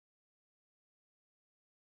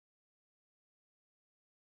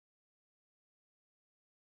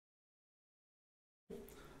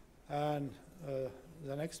and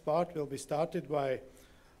the next part will be started by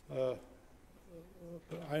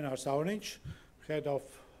Ainar Sauniņš, head of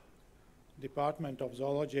Department of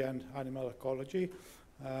Zoology and Animal Ecology,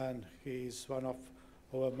 and he's one of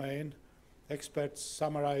our main experts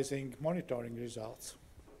summarizing monitoring results.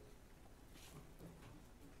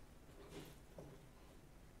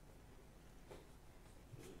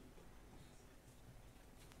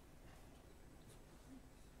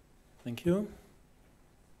 Thank you.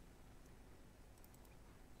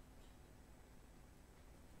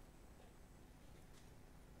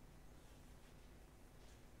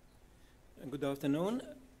 Good afternoon.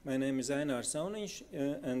 My name is Ainar Sauniņš,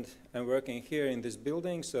 and I'm working here in this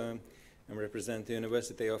building, so I'm representing the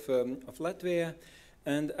University of Latvia.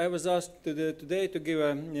 And I was asked today to give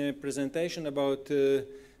a presentation about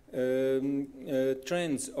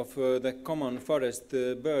trends of the common forest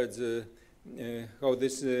birds, how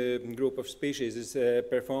this group of species is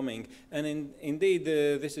performing. And indeed,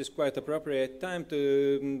 this is quite appropriate time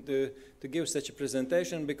to give such a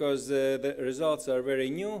presentation because the results are very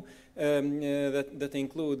new. That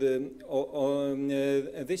include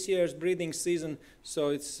this year's breeding season, so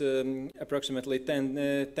it's approximately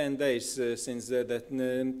 10 days since the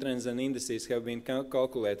trends and indices have been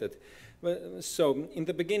calculated. So in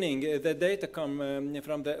the beginning, the data come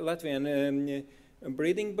from the Latvian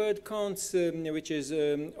breeding bird counts, which is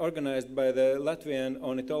organized by the Latvian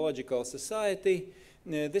Ornithological Society.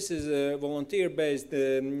 This is a volunteer-based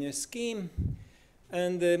scheme.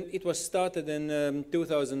 And it was started in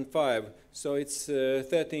 2005, so it's a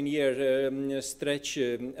 13-year stretch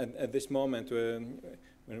at this moment where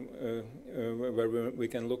we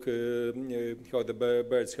can look how the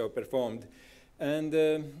birds have performed. And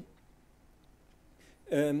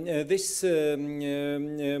this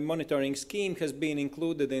monitoring scheme has been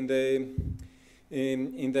included in the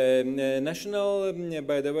National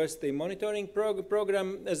Biodiversity Monitoring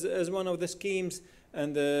Program as one of the schemes.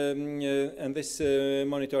 And this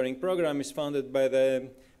monitoring program is funded by the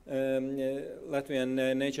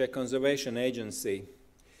Latvian Nature Conservation Agency.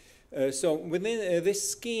 So within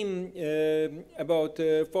this scheme, about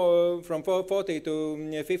from 40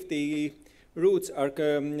 to 50 routes are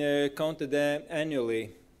counted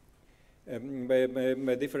annually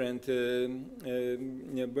by different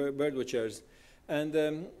bird watchers. And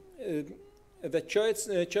the choice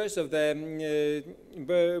of the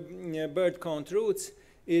bird count routes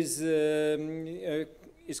is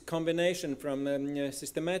combination from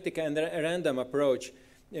systematic and random approach.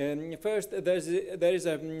 First, there is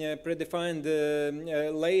a predefined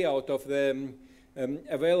layout of the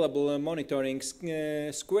available monitoring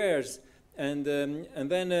squares, and then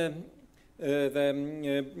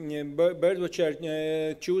the bird watcher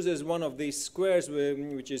chooses one of these squares,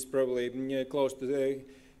 which is probably close to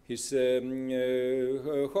his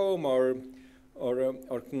home or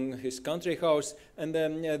his country house, and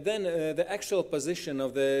then the actual position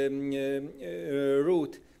of the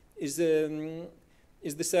route is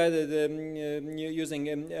decided using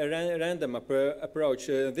a random approach.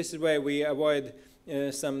 This is where we avoid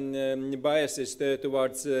some biases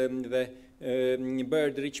towards the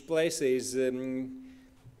bird-rich places,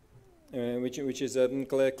 which is a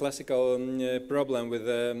classical problem with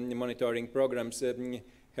monitoring programs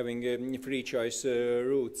having free choice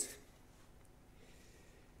routes.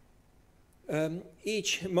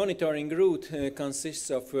 Each monitoring route consists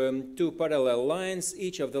of two parallel lines.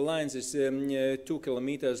 Each of the lines is 2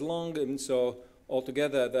 kilometers long, and so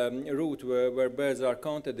altogether the route where birds are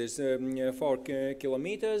counted is 4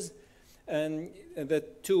 kilometers. And the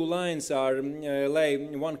two lines are lay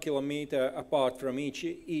 1 kilometer apart from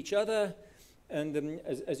each other. And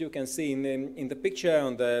as you can see in the picture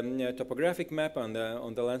on the topographic map on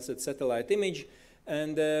the Landsat satellite image,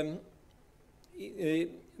 and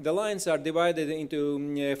the lines are divided into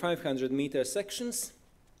 500-meter sections.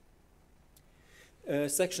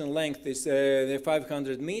 Section length is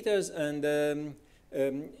 500 meters, and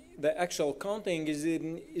the actual counting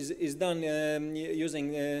is done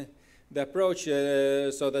using the approach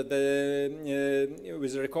so that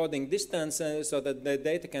with recording distance, so that the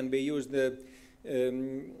data can be used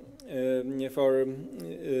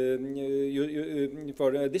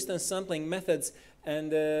for distance sampling methods.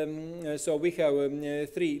 And so we have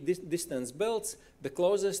 3 distance belts. The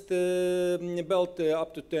closest belt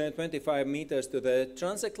up to 25 meters to the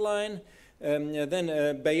transect line.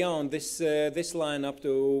 Then beyond this line up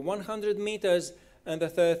to 100 meters. And the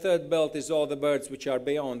third belt is all the birds which are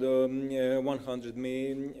beyond 100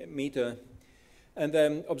 meter. And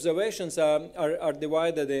observations are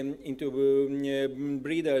divided into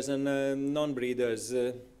breeders and non-breeders.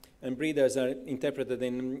 And breeders are interpreted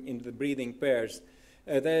in the breeding pairs.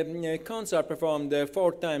 The counts are performed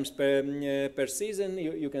 4 times per season.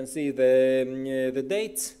 You can see the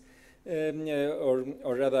dates, or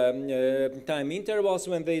rather time intervals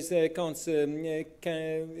when these counts can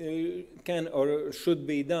or should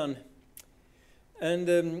be done.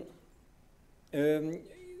 And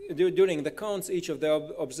during the counts, each of the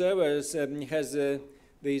observers has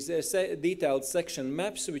these detailed section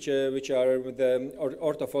maps, which are the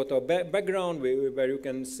orthophoto background, where you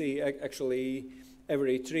can see actually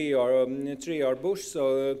every tree or bush.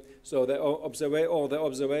 So all the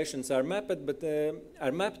observations are mapped, but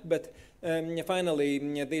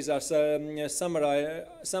finally these are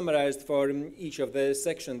summarized for each of the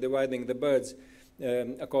section, dividing the birds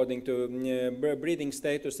according to breeding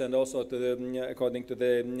status and also according to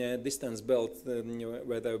the distance belt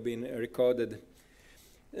where they've been recorded.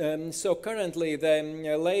 So currently the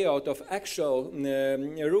layout of actual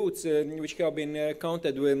routes which have been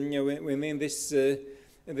counted within this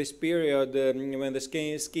period when the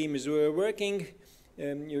scheme is working,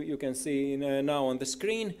 you can see now on the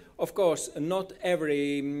screen. Of course, not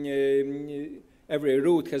every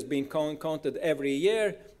route has been counted every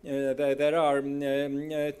year. There are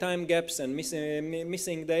time gaps and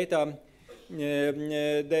missing data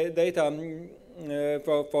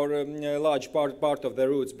for a large part of the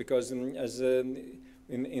routes, because as in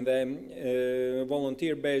the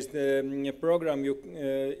volunteer-based program,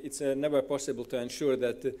 it's never possible to ensure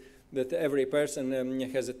that every person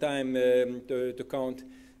has a time to count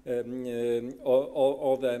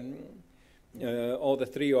all the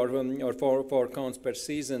 3 or 4 counts per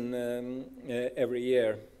season every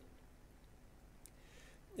year.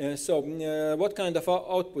 So what kind of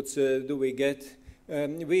outputs do we get?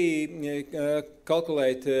 We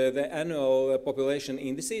calculate the annual population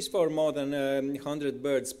indices for more than 100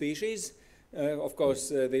 bird species. Of course,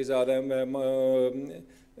 these are the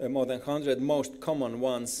more than 100 most common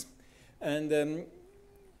ones. And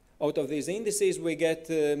out of these indices, we get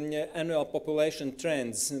annual population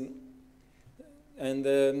trends. And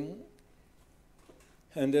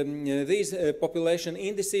these population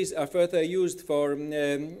indices are further used for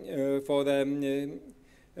the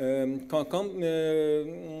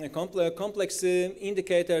complex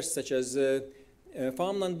indicators such as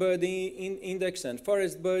farmland bird index and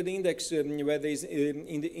forest bird index, where these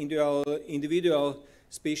individual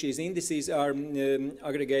species indices are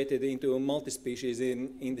aggregated into multi-species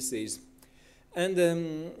indices. And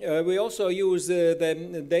we also use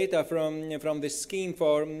the data from this scheme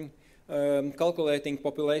for calculating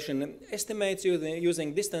population estimates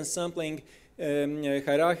using distance sampling,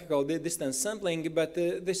 hierarchical distance sampling, but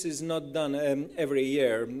this is not done every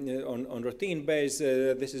year on routine base.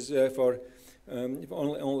 This is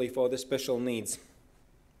only for the special needs.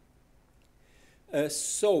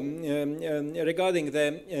 Regarding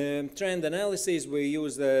the trend analysis, we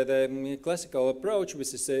use the classical approach,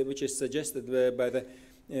 which is suggested by the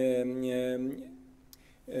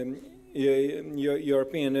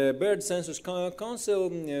European Bird Census Council.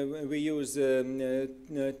 We use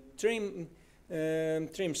TRIM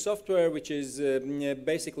software, which is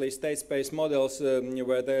basically state-space models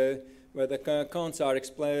where the counts are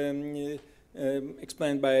explained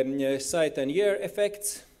by site and year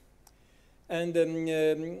effects. And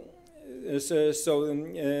this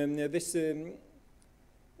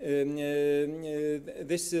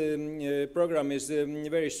program is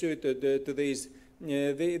very suited to these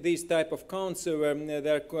type of counts where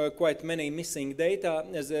there are quite many missing data,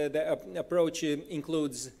 as the approach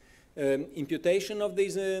includes imputation of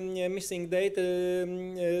these missing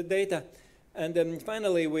data. And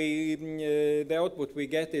finally, the output we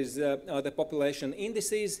get is are the population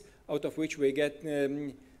indices, out of which we get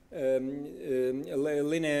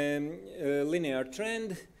linear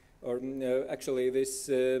trend, or actually this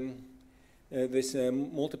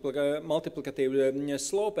multiplicative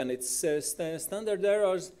slope and its standard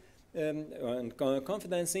errors and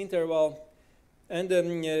confidence interval. And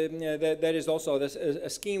there is also a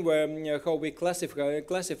scheme where how we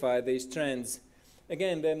classify these trends.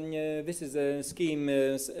 Again, this is a scheme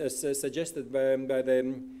suggested by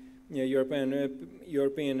the European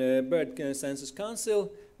Bird Census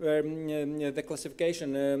Council, where the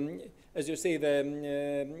classification, as you see,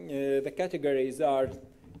 the categories are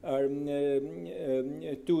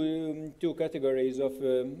two categories of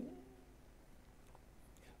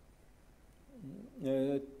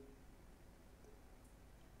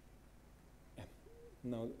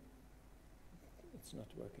no, it's not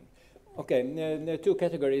working. Okay, 2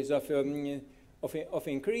 categories of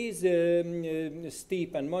increase,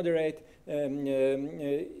 steep and moderate.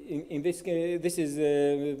 In this case, this is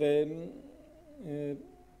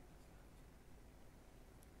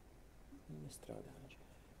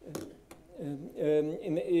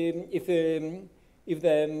if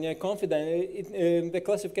the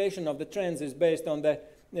classification of the trends is based on the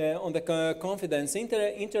confidence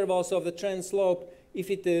intervals of the trend slope, if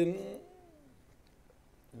it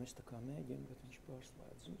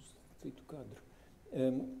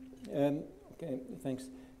okay, thanks.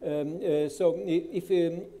 So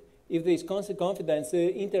if these confidence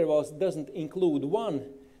intervals doesn't include 1,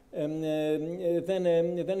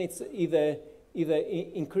 then it's either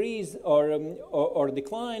increase or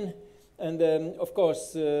decline, and of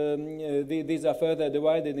course these are further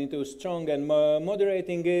divided into strong and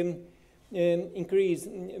moderating increase.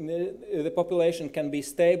 The population can be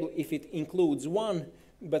stable if it includes 1,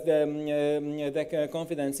 but the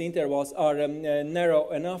confidence intervals are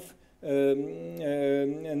narrow enough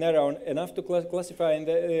to classify in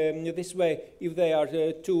this way. If they are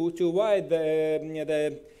too wide,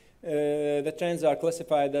 the trends are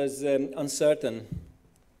classified as uncertain.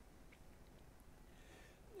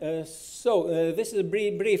 This is a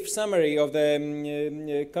brief summary of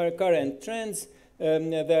the current trends.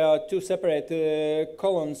 There are 2 separate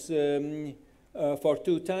columns for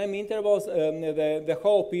 2 time intervals. The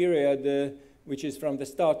whole period, which is from the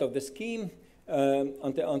start of the scheme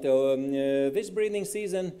until this breeding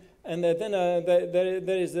season, and then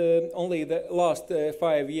there is only the last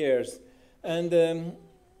 5 years. And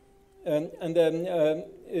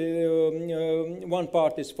one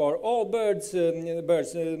part is for all birds,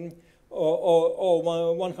 all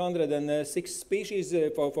 106 species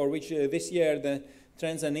for which this year the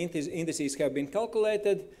trends and indices have been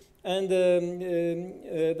calculated. And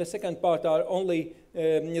the second part are only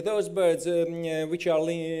those birds which are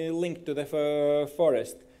linked to the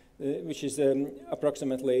forest, which is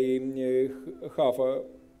approximately half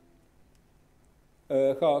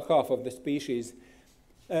of the species.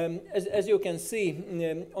 As you can see,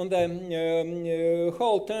 on the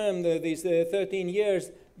whole term, these 13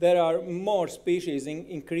 years, there are more species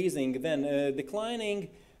increasing than declining.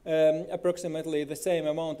 Approximately the same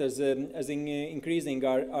amount as increasing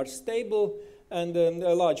are stable, and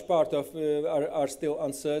a large part of are still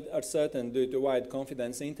uncertain due to wide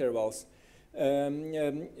confidence intervals.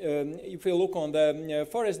 If you look on the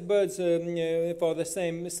forest birds for the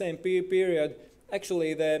same period,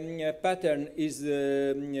 actually the pattern is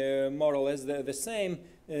more or less the same,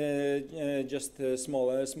 just a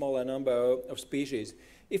smaller number of species.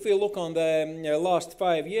 If we look on the last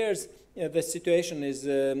 5 years, the situation is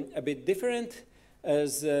a bit different,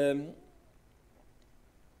 as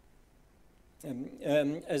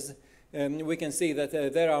we can see that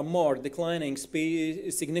there are more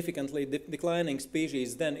significantly declining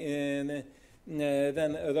species than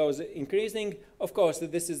those increasing. Of course,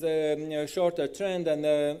 this is a shorter trend, and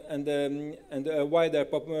a wider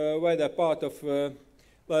part of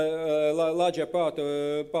larger part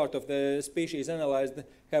of the species analyzed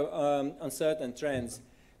have uncertain trends.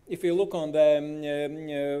 If you look on the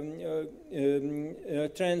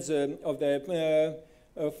trends of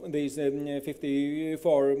these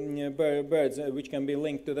 54 birds which can be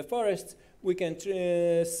linked to the forests, we can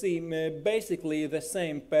see basically the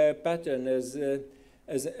same pattern as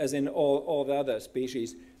in all the other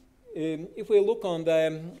species. If we look on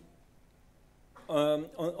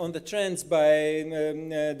the trends by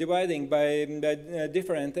dividing by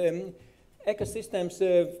different ecosystems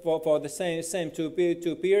for the same two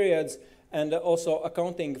periods, and also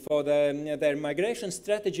accounting for their migration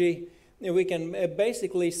strategy, we can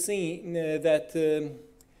basically see that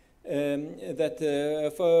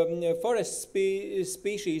forest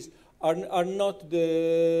species are not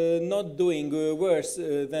doing worse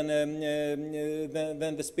than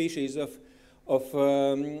the species of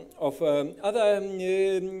other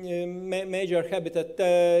major habitat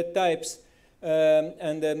types.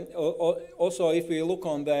 And also, if we look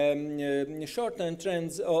on the short-term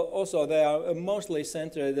trends, also they are mostly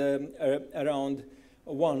centered around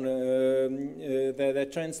 1. The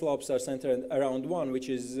trend slopes are centered around 1, which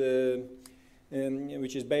is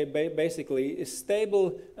basically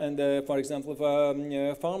stable. And for example,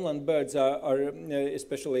 farmland birds are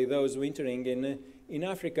especially those wintering in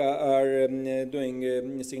Africa, are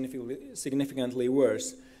doing significantly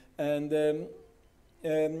worse. And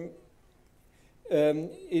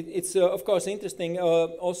it's of course interesting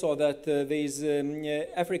also that these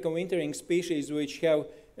African wintering species which have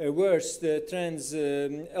worse trends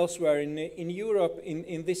elsewhere in Europe,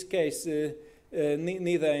 in this case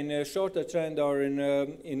neither in a shorter trend or in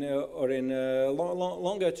a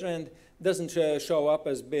longer trend, doesn't show up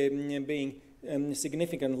as being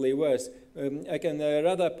significantly worse. I can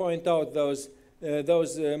rather point out those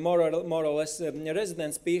more or less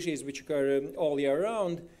resident species which occur all year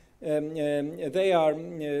round, they are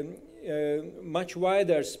much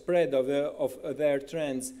wider spread of their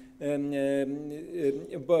trends,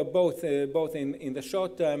 both in the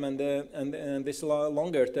short term and this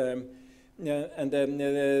longer term. And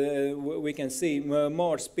we can see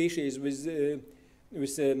more species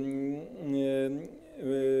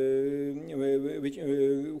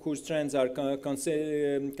whose trends are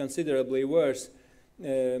considerably worse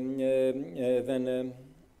than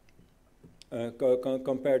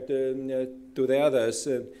compared to the others.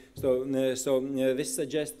 So this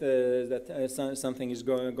suggests that something is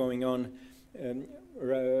going on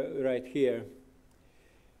right here.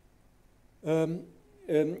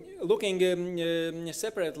 Looking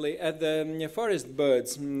separately at the forest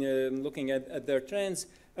birds, looking at their trends,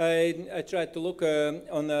 I tried to look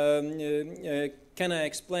on can I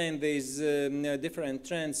explain these different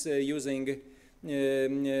trends using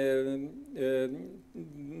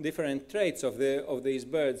different traits of these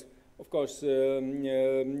birds. Of course,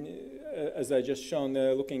 as I just shown,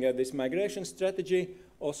 looking at this migration strategy,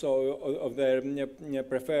 also of their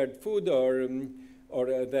preferred food or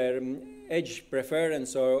their edge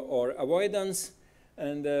preference or avoidance,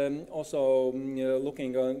 and also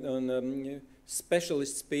looking on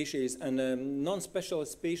specialist species and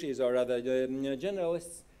non-specialist species, or rather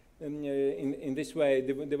generalists. In this way,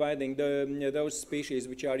 dividing those species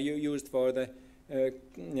which are used for the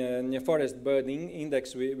forest bird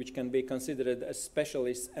index, which can be considered as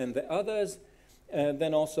specialists, and the others.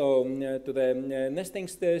 Then also to the nesting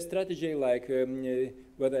strategy, like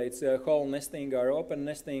whether it's whole nesting or open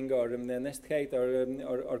nesting or nest height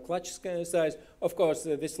or clutch size. Of course,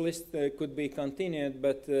 this list could be continued,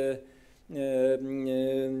 but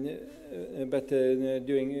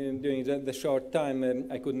during the short time,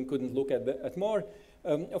 I couldn't look at more.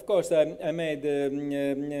 Of course, I made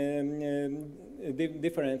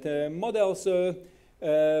different models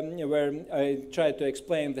where I tried to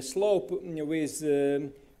explain the slope with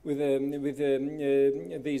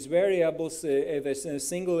these variables, either a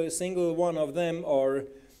single one of them or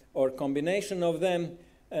combination of them,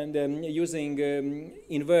 and using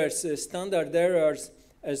inverse standard errors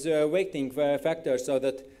as weighting factors, so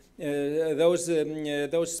that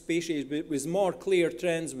those species with more clear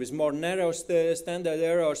trends, with more narrow standard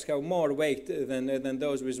errors, have more weight than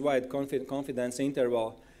those with wide confidence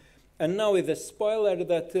interval. And now with the spoiler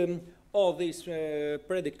that all these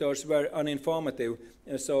predictors were uninformative,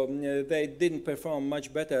 so they didn't perform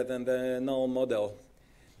much better than the null model.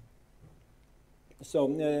 So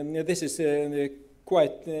this is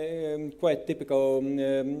quite typical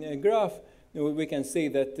graph. We can see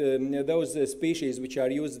that those species which are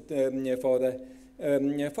used for the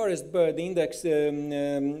forest bird index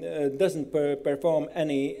doesn't perform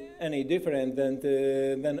any different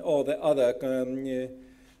than all the other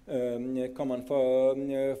common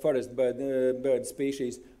forest bird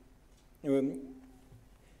species.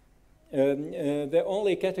 The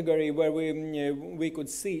only category where we could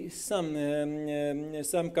see some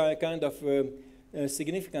kind of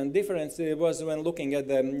significant difference was when looking at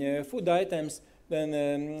the food items. Then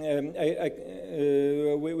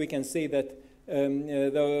we can see that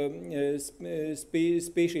the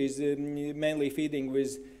species mainly feeding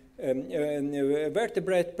with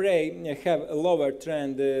vertebrate prey have a lower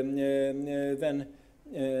trend than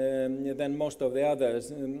most of the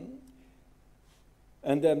others,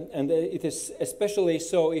 and it is especially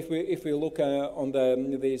so if we look on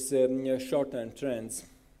these short-term trends.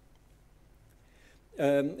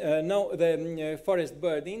 Now the forest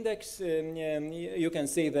bird index, you can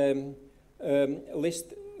see the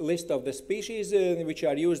list of the species which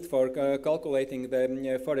are used for calculating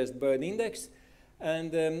the forest bird index.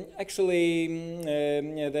 And actually,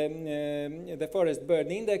 the forest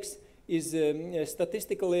bird index is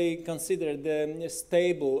statistically considered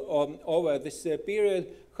stable over this period.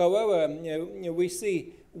 However, we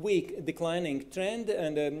see weak declining trend,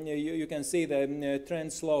 and you can see the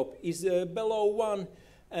trend slope is below 1.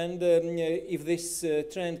 And if this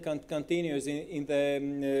trend continues in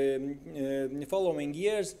the following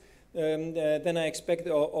years, then I expect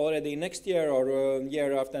already next year or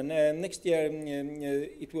year after next year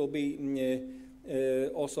it will be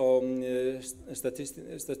also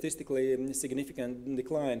statistically significant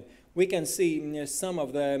decline. We can see some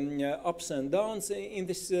of the ups and downs in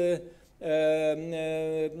this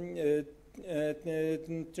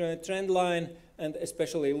trend line, and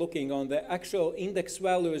especially looking on the actual index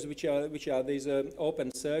values, which are these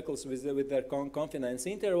open circles with their confidence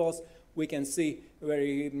intervals. We can see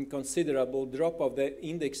very considerable drop of the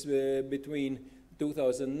index between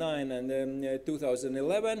 2009 and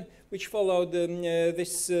 2011, which followed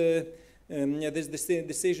this this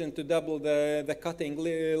decision to double the cutting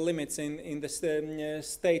limits in the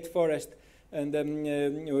state forest, and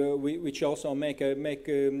which also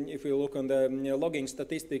if you look on the logging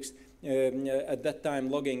statistics, at that time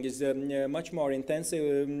logging is much more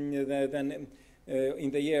intensive than in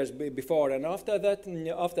the years before and after that.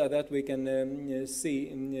 After that, we can see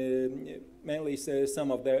mainly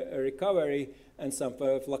some of the recovery and some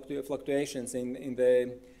fluctuations in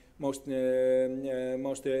the most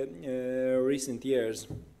recent years.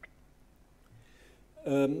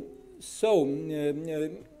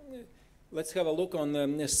 Let's have a look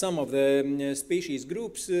on some of the species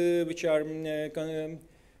groups which are very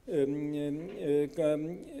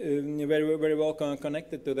well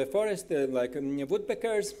connected to the forest, like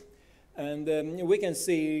woodpeckers, and we can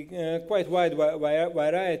see quite wide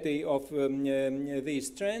variety of these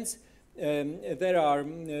trends. There are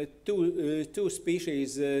two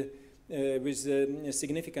species with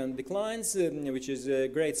significant declines, which is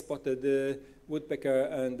great spotted woodpecker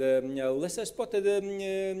and lesser spotted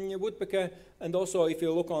woodpecker. And also, if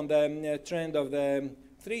you look on the trend of the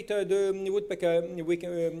three-toed woodpecker, we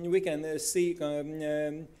can see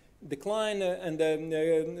decline, and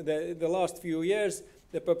the last few years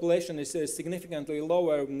the population is significantly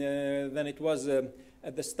lower than it was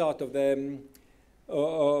at the start of the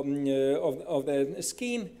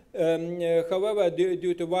scheme. However,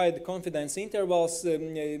 due to wide confidence intervals,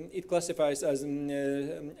 it classifies as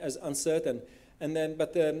uncertain. And then,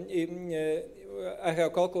 I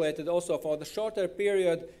have calculated also for the shorter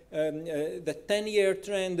period, the 10-year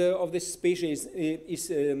trend of this species is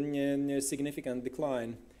significant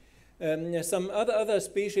decline. Some other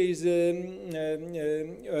species,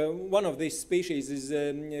 one of these species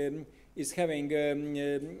is having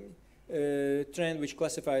trend which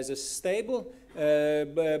classifies as stable.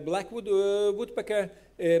 Black woodpecker,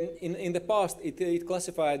 in the past it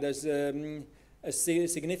classified as a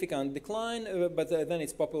significant decline, but then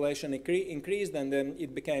its population increased and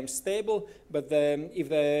it became stable. But if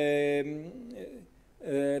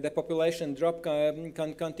the population drop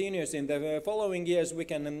continues in the following years, we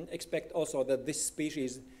can expect also that this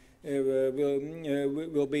species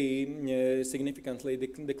will be significantly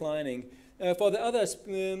declining. For the other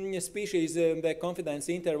species, the confidence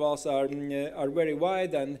intervals are very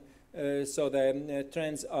wide, and so the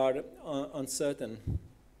trends are uncertain.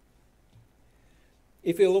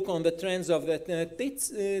 If you look on the trends of the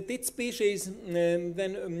tit species,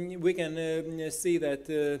 then we can see that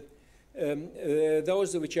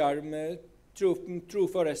those which are true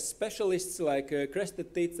forest specialists, like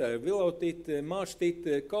crested tit, willow tit, marsh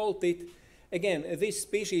tit, coal tit, again, these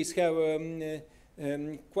species have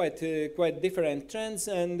quite different trends,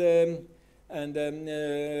 and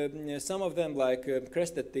some of them, like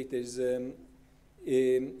crested tit,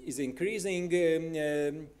 is increasing,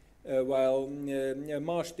 while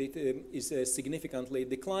marsh tit is significantly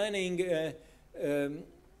declining.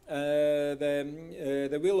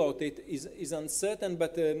 The willow tit is uncertain,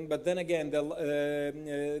 but then again,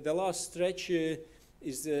 the last stretch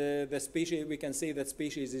is the species. We can see that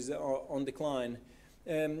species is on decline.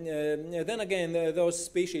 Then again, those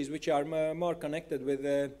species which are more connected with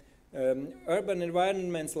urban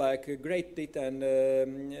environments, like great tit and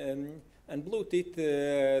blue tit,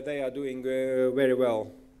 they are doing very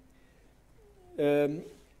well.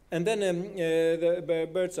 And then the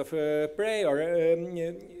birds of prey, or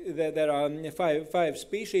there are five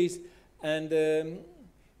species, and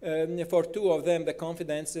for two of them the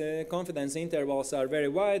confidence intervals are very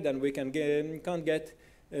wide, and we can't get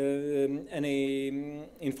any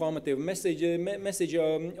informative message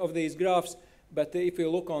of these graphs. But if you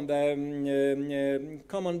look on the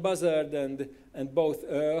common buzzard and both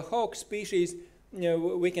hawk species,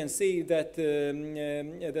 we can see that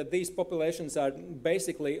that these populations are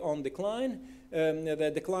basically on decline.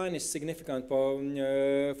 The decline is significant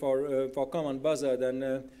for common buzzard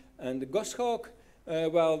and goshawk,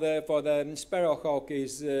 while for the sparrowhawk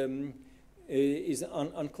is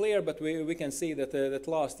unclear. But we can see that that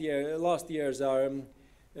last years are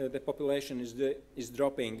the population is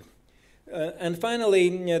dropping. And finally,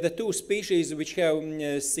 the two species which have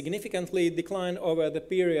significantly declined over the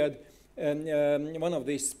period. One of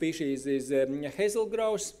these species is hazel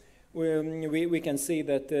grouse. We can see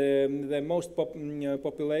that the most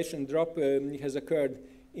population drop has occurred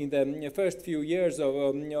in the first few years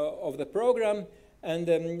of the program, and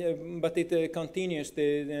but it continues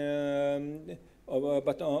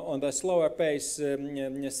but on the slower pace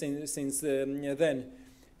since then.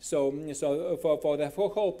 So for the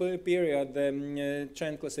whole period, the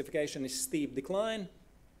trend classification is steep decline.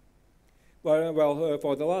 Well,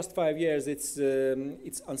 for the last 5 years, it's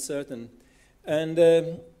uncertain, and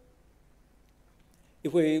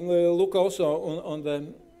If we look also on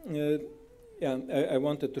the, I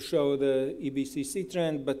wanted to show the EBCC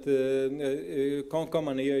trend, but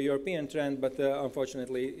common European trend, but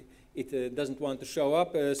unfortunately it doesn't want to show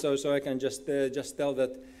up. So I can just tell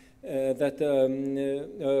that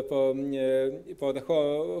for the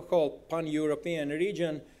whole pan-European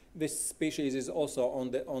region, this species is also on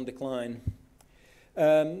decline.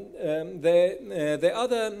 The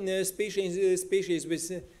other species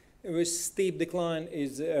with steep decline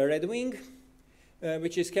is redwing,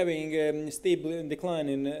 which is having steep decline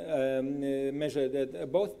in measured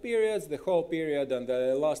at both periods, the whole period and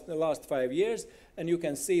the last 5 years. And you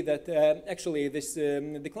can see that actually this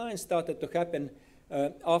decline started to happen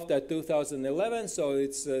after 2011, so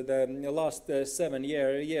it's the last 7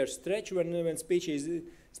 year stretch when species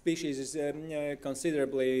is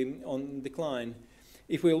considerably on decline.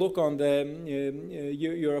 If we look on the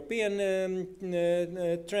European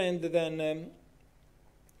trend, then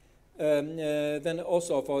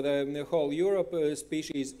also for the whole Europe,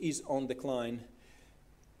 species is on decline.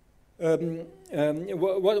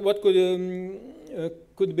 What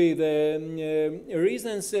could be the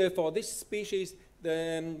reasons for this species?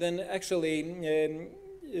 Then actually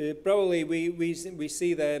probably we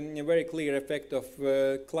see the very clear effect of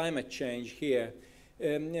climate change here.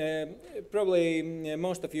 Probably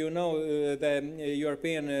most of you know the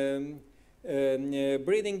European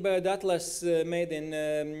breeding bird atlas made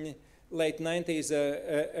in late 90s,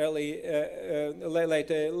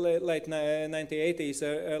 late 1980s,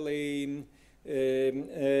 early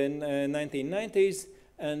 1990s.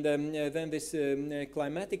 And then this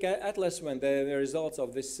climatic atlas, when the results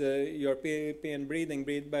of this European breeding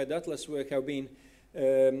bird atlas have been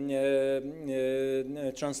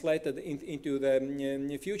translated into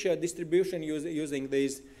the future distribution using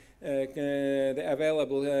these the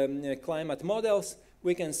available climate models,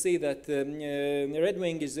 we can see that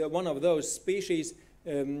redwing is one of those species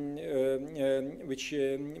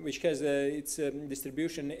which has its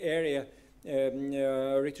distribution area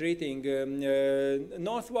retreating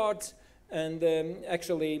northwards, and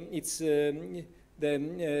actually it's the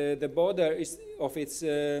border is of its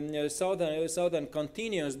southern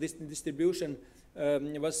continuous distribution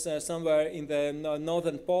was somewhere in the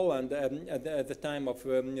northern Poland at the time of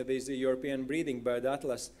this European breeding bird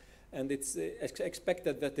atlas, and it's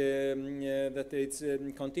expected that that its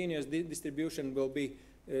continuous distribution will be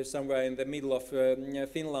somewhere in the middle of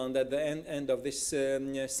Finland at the end of this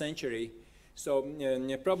century. So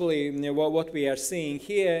probably what we are seeing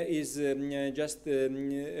here is just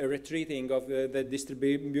a retreating of the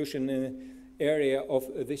distribution area of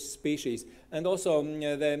this species. And also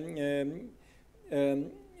the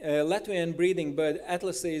Latvian breeding bird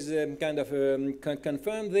atlases kind of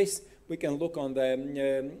confirm this. We can look on the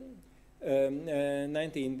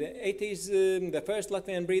 1980s, the first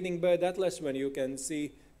Latvian breeding bird atlas, when you can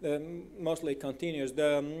see mostly continuous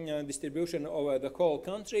distribution over the whole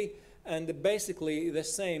country, and basically the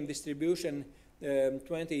same distribution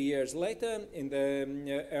 20 years later in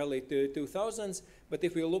the early 2000s. But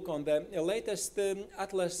if we look on the latest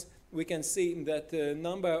atlas, we can see that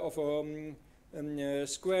number of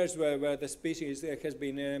squares where the species has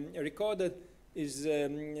been recorded is there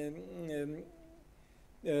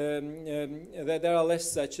are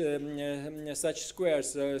less such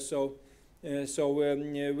squares. So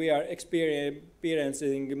we are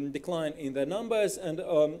experiencing decline in the numbers, and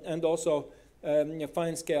also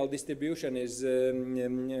fine scale distribution is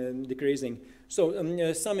decreasing. So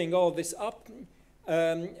summing all this up,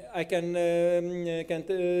 I can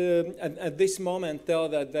at this moment tell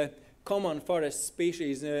that the common forest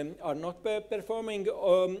species are not performing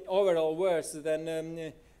overall worse than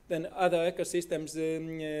other ecosystems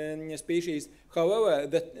species. However,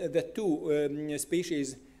 the two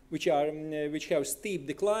species which have steep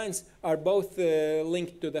declines are both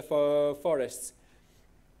linked to the forests.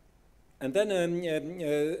 And then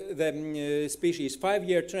the species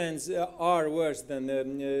 5-year trends are worse than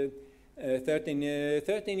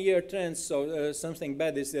 13-year trends, so something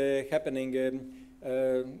bad is happening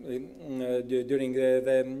during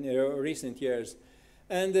the recent years.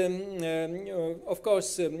 And of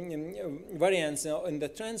course, variance in the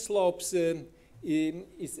trend slopes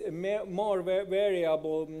is more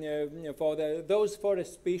variable for those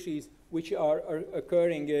forest species which are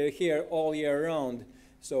occurring here all year round.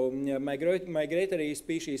 So migratory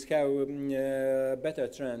species have better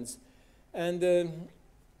trends, and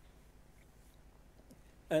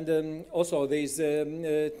also these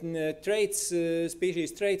traits,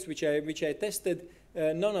 species traits which I tested,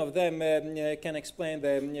 none of them can explain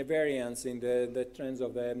the variance in the trends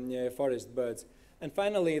of the forest birds. And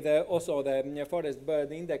finally, also the forest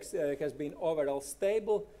bird index has been overall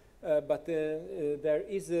stable, but there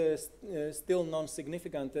is still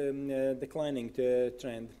non-significant declining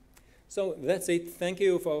trend. So that's it. Thank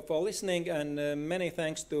you for listening, and many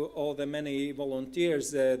thanks to all the many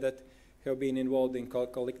volunteers that have been involved in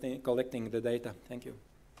collecting the data. Thank you.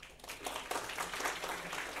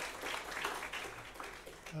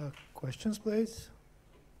 Questions, please?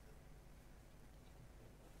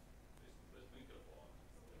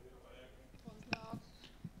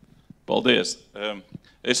 Paldies.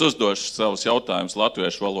 Es uzdošu savus jautājumus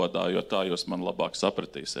latviešu valodā, jo tā jūs man labāk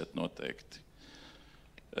sapratīsiet noteikti.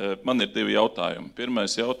 Man ir divi jautājumi.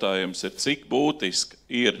 Pirmais jautājums ir, cik būtiski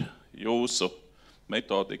ir jūsu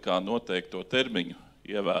metodikā noteikto termiņu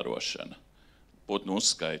ievērošana putnu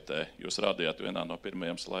uzskaitē? Jūs rādījāt vienā no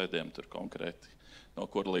pirmajiem slaidiem tur konkrēti, no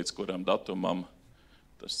kur līdz kuram datumam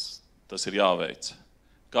tas ir jāveic.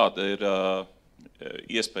 Kāda ir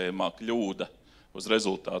iespējamā kļūda uz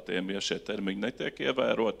rezultātiem, ja šie termiņi netiek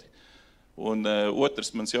ievēroti? Un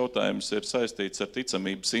otrs mans jautājums ir saistīts ar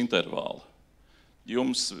ticamības intervālu.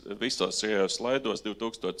 Jums visos šajos slaidos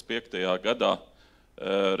 2005. gadā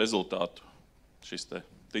rezultātu šis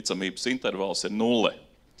ticamības intervāls ir 0.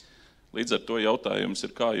 Līdz ar to jautājums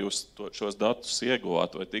ir, kā jūs šos datus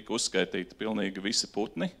ieguvāt, vai tika uzskaitīti pilnīgi visi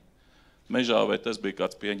putni mežā, vai tas bija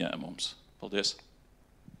kāds pieņēmums? Paldies.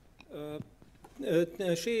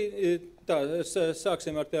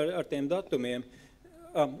 Sāksim ar tiem datumiem.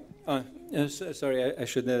 Sorry, I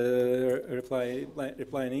should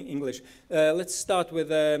reply in English. Let's start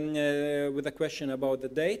with a question about the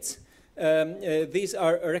dates. These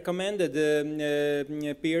are recommended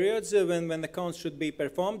periods when the counts should be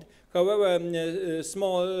performed. However,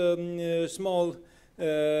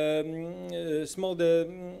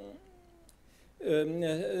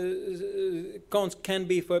 counts can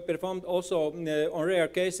be performed also on rare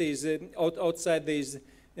cases outside these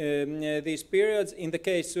periods. In the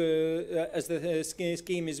case as the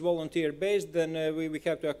scheme is volunteer-based, then we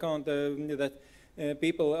have to account that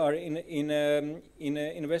people are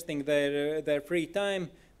investing their free time,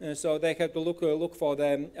 so they have to look for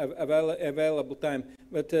the available time.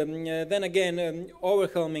 But then again,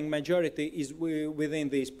 overwhelming majority is within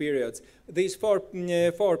these periods. These four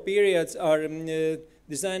periods are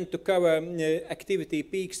designed to cover activity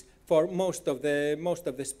peaks for most of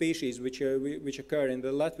the species which occur in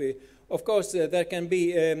the Latvia. Of course, there can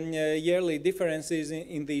be yearly differences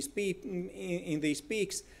in these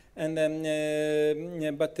peaks, and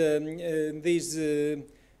but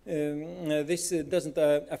this doesn't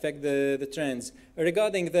affect the trends.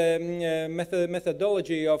 Regarding the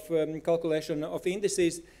methodology of calculation of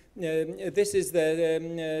indices, this is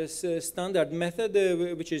the standard method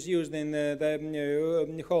which is used in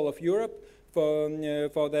the whole of Europe for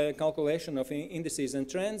the calculation of indices and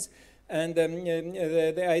trends. And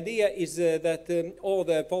the idea is that all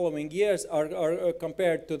the following years are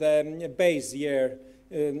compared to the base year.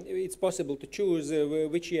 It's possible to choose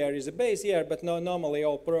which year is a base year, but normally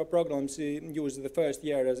all programs use the first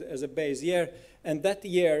year as a base year, and that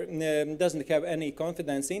year doesn't have any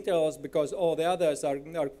confidence intervals because all the others are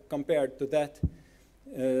compared to that.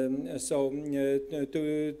 So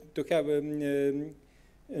to have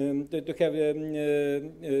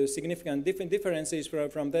significant differences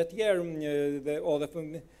from that year, all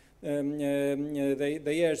the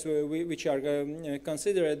years which are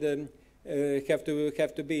considered have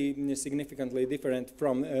to be significantly different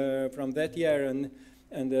from that year,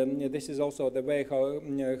 and this is also the way how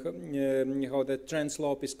the trend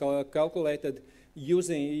slope is calculated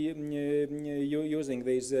using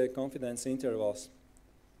these confidence intervals.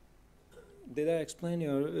 Did I explain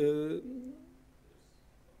your?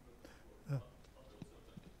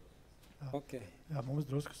 Okay. Jā, mums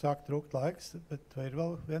drusku sāk trūkt laiks, bet vai ir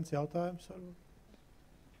vēl viens jautājums?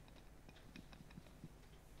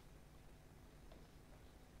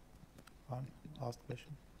 Last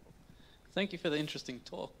question. Thank you for the interesting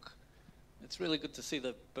talk. It's really good to see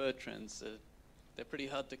the bird trends. They're pretty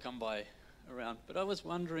hard to come by around. But I was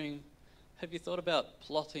wondering, have you thought about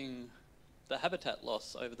plotting the habitat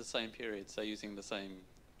loss over the same period, so using the same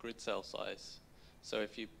grid cell size? So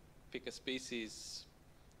if you pick a species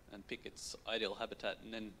and pick its ideal habitat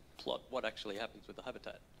and then plot what actually happens with the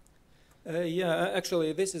habitat. Yeah,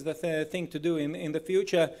 actually this is the thing to do in the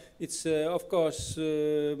future. It's of course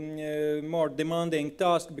more demanding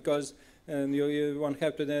task because you won't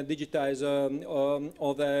have to digitize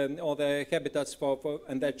all the habitats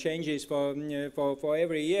and their changes for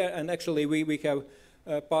every year. And actually we have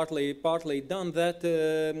partly done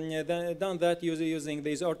that using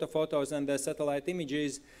these orthophotos and the satellite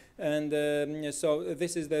images, and so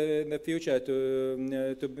this is the future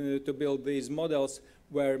to build these models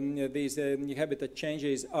where these habitat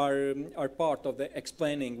changes are part of the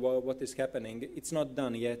explaining what is happening. It's not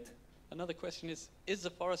done yet. Another question is the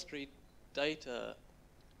forestry data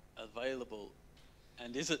available,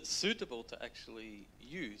 and is it suitable to actually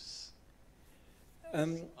use?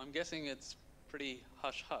 I'm guessing it's pretty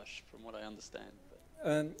hush-hush from what I understand.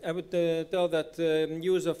 I would tell that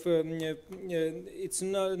use of it's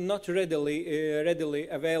not readily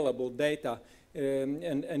available data,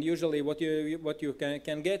 and usually what you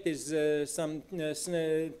can get is some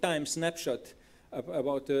time snapshot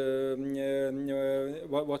about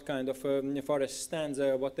what kind of forest stands,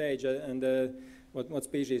 what age, and what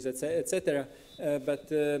species, etc.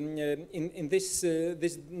 But in this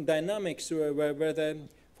dynamics where the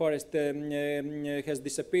forest has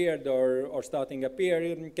disappeared or starting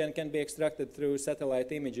appear can be extracted through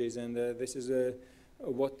satellite images, and this is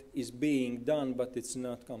what is being done, but it's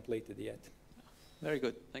not completed yet. Very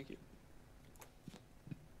good, thank you.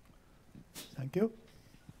 Thank you.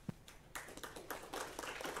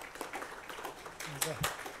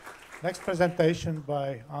 Next presentation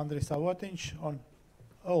by Andris Avotiņš on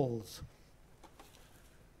owls.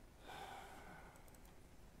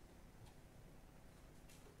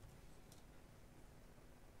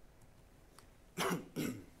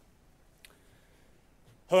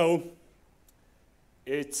 Hello.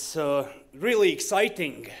 It's really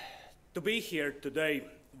exciting to be here today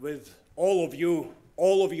with all of you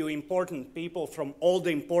important people from all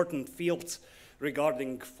the important fields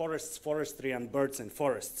regarding forests, forestry, and birds in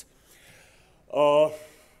forests.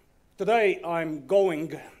 Today I'm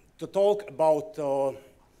going to talk about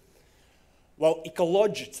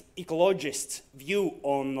ecologists' view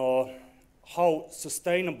on how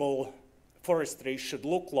sustainable forestry should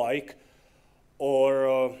look like,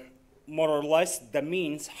 or more or less the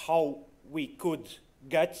means how we could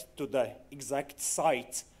get to the exact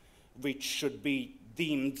site which should be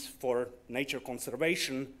deemed for nature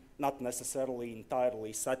conservation, not necessarily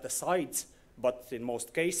entirely set aside, but in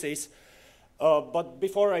most cases. But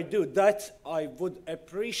before I do that, I would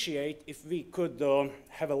appreciate if we could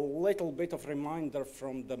have a little bit of reminder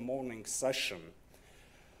from the morning session.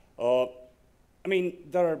 I mean,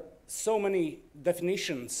 there are so many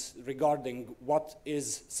definitions regarding what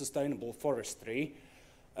is sustainable forestry,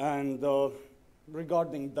 and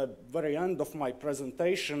regarding the very end of my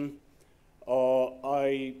presentation,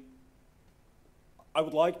 I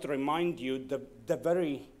would like to remind you the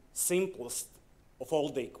very simplest of all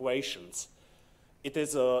the equations. It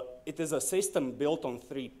is a system built on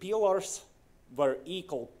 3 pillars where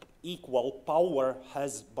equal power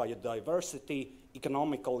has biodiversity,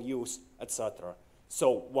 economical use, etc.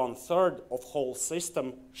 So 1/3 of whole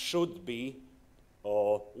system should be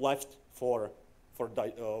left for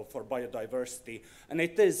biodiversity, and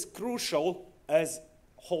it is crucial as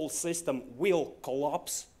whole system will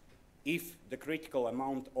collapse if the critical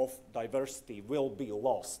amount of diversity will be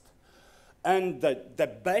lost. And the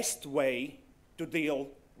best way to deal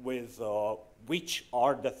with which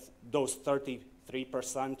are those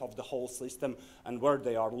 33% of the whole system and where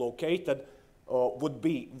they are located would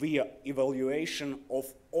be via evaluation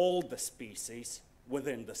of all the species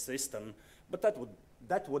within the system, but that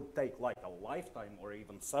would take like a lifetime or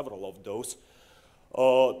even several of those.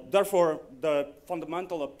 Therefore, the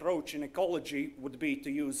fundamental approach in ecology would be to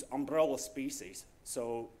use umbrella species.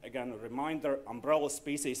 So again, a reminder: umbrella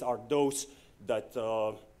species are those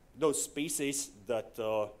species that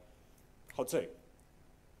how to say?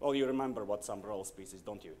 Well, you remember what's umbrella species,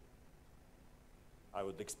 don't you? I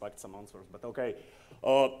would expect some answers, but okay.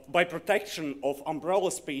 By protection of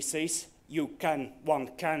umbrella species, one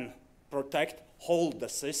can protect whole the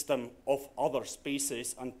system of other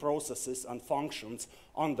species and processes and functions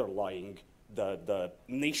underlying the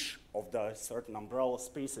niche of the certain umbrella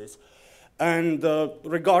species. And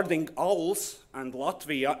regarding owls and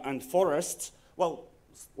Latvia and forests, well,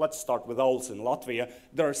 let's start with owls in Latvia.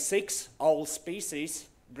 There are 6 owl species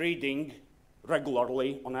breeding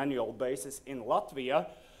regularly on an annual basis in Latvia,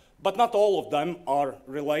 but not all of them are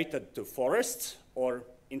related to forests or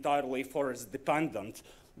entirely forest dependent.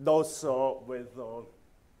 Those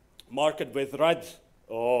marked with red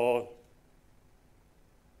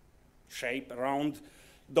shape around,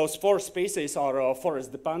 those 4 species are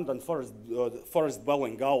forest dependent, forest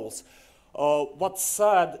dwelling owls. What's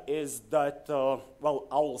sad is that, well,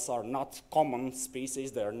 owls are not common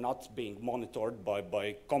species. They're not being monitored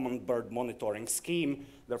by common bird monitoring scheme.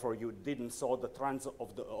 Therefore, you didn't saw the trends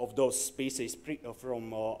of those species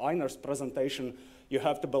from Einar's presentation. You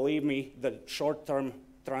have to believe me, the short-term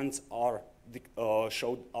trends are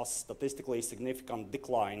showed us statistically significant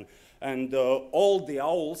decline. And all the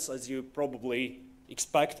owls, as you probably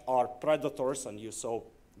expect, are predators, and you saw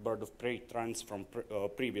bird of prey trends from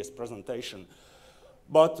previous presentation.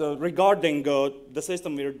 But regarding the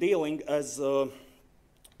system we're dealing, as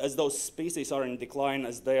those species are in decline,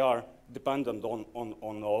 as they are dependent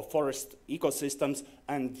on forest ecosystems,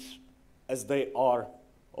 and as they are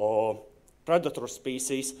predator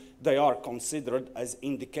species, they are considered as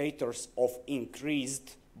indicators of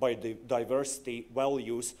increased biodiversity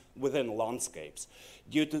values within landscapes.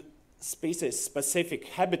 Due to species-specific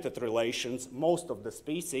habitat relations, most of the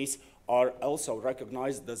species are also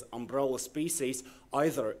recognized as umbrella species,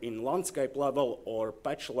 either in landscape level or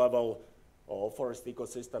patch level or forest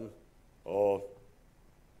ecosystem or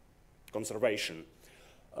conservation.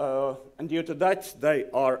 And due to that, they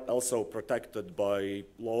are also protected by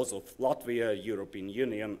laws of Latvia, European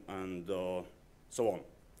Union, and so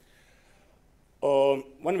on.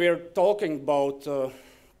 When we are talking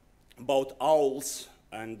about owls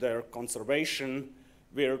and their conservation,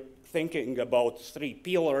 we're thinking about three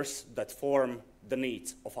pillars that form the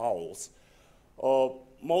needs of owls.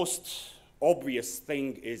 Most obvious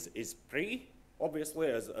thing is prey. Obviously,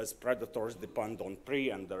 as predators depend on prey,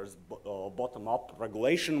 and there's bottom-up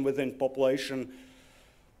regulation within population.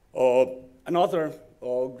 Another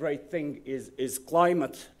great thing is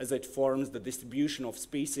climate, as it forms the distribution of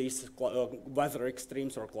species. Weather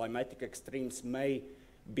extremes or climatic extremes may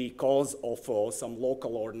be cause of some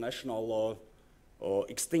local or national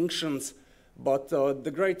extinctions. But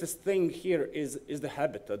the greatest thing here is the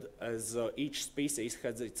habitat, as each species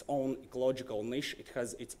has its own ecological niche, it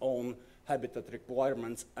has its own habitat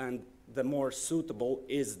requirements, and the more suitable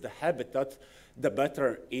is the habitat, the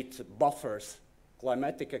better it buffers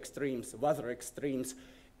climatic extremes, weather extremes.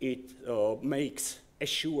 It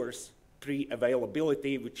assures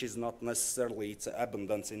pre-availability, which is not necessarily its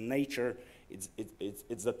abundance in nature.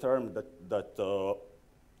 It's the term that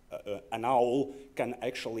an owl can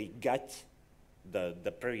actually get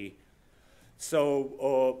the prey.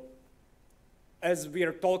 So as we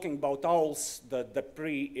are talking about owls, the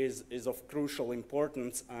prey is of crucial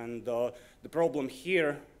importance, and the problem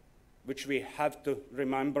here, which we have to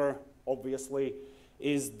remember, obviously,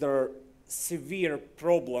 is the severe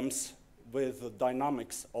problems with the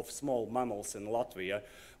dynamics of small mammals in Latvia.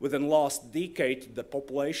 Within last decade, the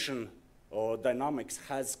population dynamics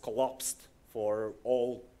has collapsed for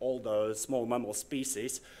all the small mammal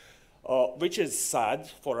species, which is sad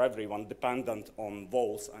for everyone dependent on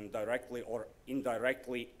voles, and directly or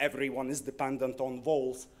indirectly everyone is dependent on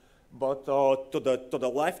voles. But to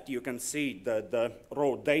the left you can see the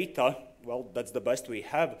raw data. Well, that's the best we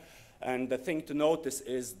have, and the thing to notice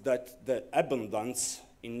is that the abundance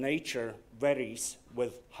in nature varies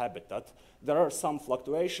with habitat. There are some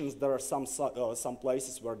fluctuations. There are some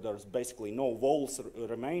places where there's basically no voles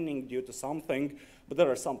remaining due to something, but there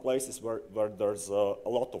are some places where there's a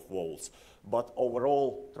lot of voles. But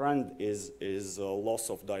overall trend is loss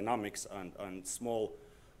of dynamics and small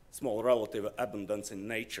relative abundance in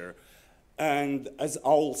nature. And as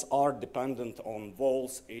owls are dependent on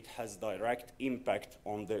voles, it has direct impact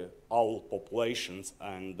on the owl populations,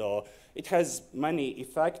 and it has many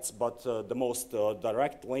effects, but the most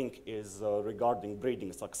direct link is regarding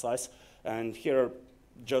breeding success. And here,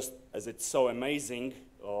 just as it's so amazing,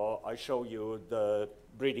 I show you the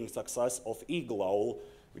breeding success of eagle owl,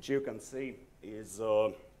 which you can see is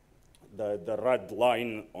the red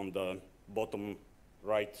line on the bottom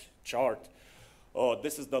right chart.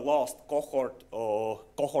 This is the last cohort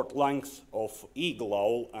length of eagle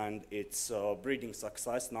owl, and its breeding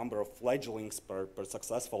success, number of fledglings per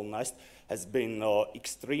successful nest, has been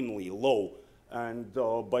extremely low. And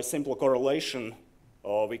by simple correlation,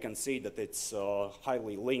 we can see that it's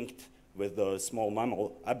highly linked with the small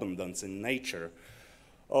mammal abundance in nature.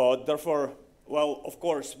 Therefore, well, of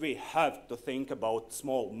course, we have to think about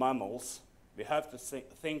small mammals. We have to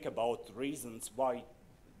think about reasons why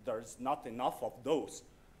there's not enough of those,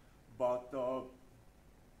 but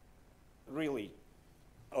really,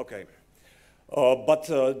 okay. But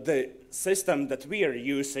the system that we are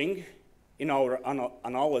using in our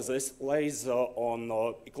analysis lays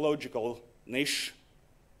on ecological niche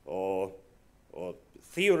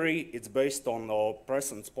theory. It's based on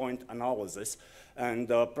presence point analysis, and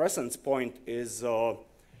presence point is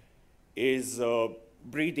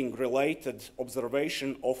breeding-related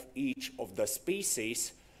observation of each of the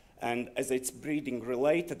species, and as it's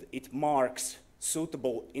breeding-related, it marks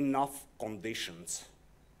suitable enough conditions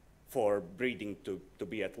for breeding to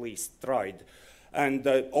be at least tried. And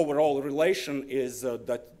the overall relation is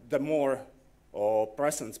that the more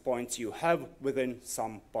presence points you have within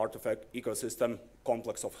some part of an ecosystem,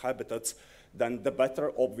 complex of habitats, then the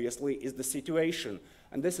better, obviously, is the situation.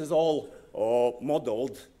 And this is all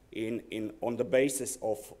modeled on the basis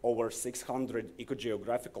of over 600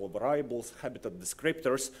 ecogeographical variables, habitat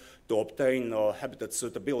descriptors, to obtain a habitat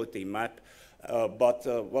suitability map.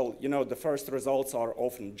 Well, you know, the first results are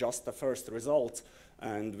often just the first results,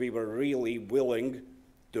 and we were really willing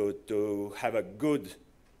to have a good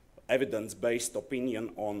evidence-based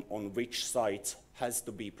opinion on which sites has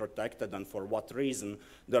to be protected and for what reason.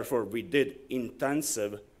 Therefore, we did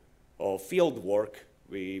intensive field work.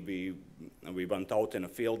 We went out in a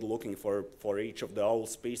field looking for each of the owl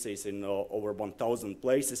species in over 1,000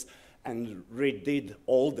 places and redid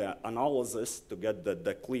all the analysis to get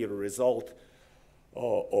the clear result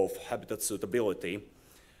of habitat suitability.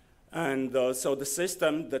 And so the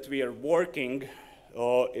system that we are working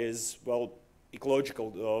is, well,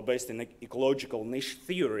 ecological, based in ecological niche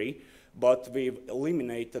theory, but we've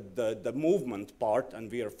eliminated the movement part, and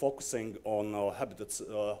we are focusing on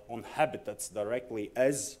habitats directly.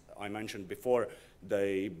 As I mentioned before,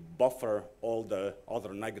 they buffer all the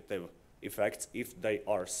other negative effects if they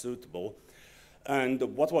are suitable. And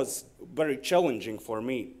what was very challenging for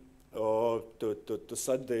me to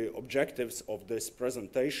set the objectives of this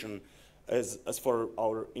presentation as for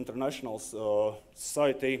our international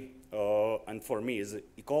society and for me as an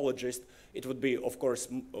ecologist, it would be, of course,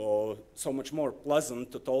 so much more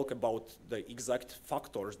pleasant to talk about the exact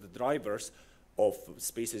factors, the drivers of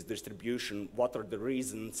species distribution, what are the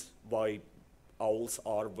reasons why owls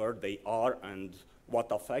are where they are and what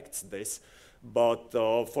affects this. But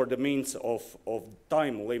for the means of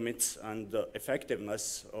time limits and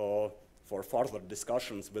effectiveness for further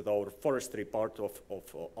discussions with our forestry part of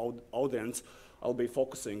audience, I'll be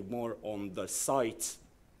focusing more on the sites,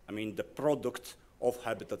 I mean the product of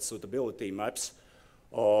habitat suitability maps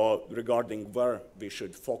regarding where we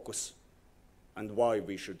should focus and why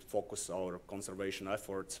we should focus our conservation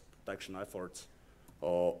efforts, protection efforts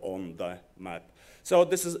on the map. So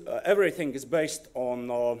this is, everything is based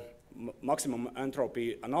on maximum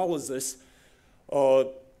entropy analysis.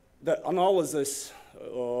 The analysis,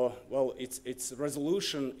 well, its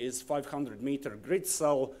resolution is 500-meter grid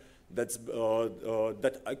cell that's,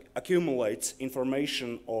 that accumulates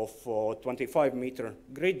information of 25-meter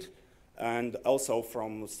grid and also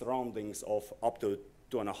from surroundings of up to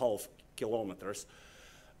 2.5 kilometers.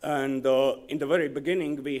 And in the very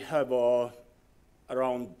beginning, we have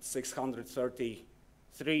around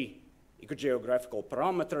 633 ecogeographical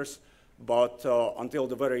parameters, but until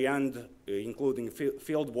the very end, including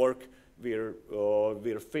field work,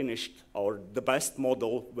 we're finished the best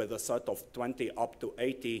model with a set of 20 up to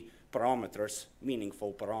 80 parameters,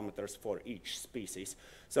 meaningful parameters for each species.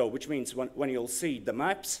 So which means when you'll see the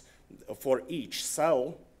maps for each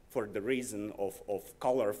cell, for the reason of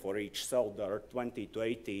color for each cell, there are 20 to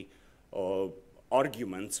 80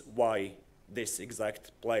 arguments why this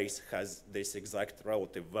exact place has this exact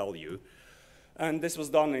relative value. And this was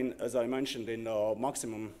done in, as I mentioned, in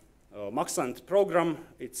maximum Maxent program.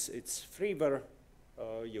 It's freeware.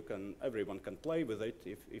 Everyone can play with it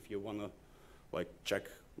if you want to like check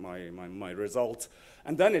my results.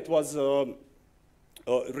 And then it was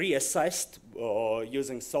reassessed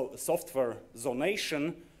using software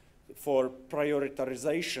zonation for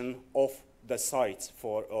prioritization of the sites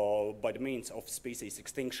for by the means of species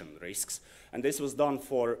extinction risks. And this was done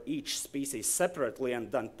for each species separately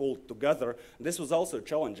and then pulled together. This was also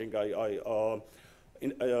challenging. I'm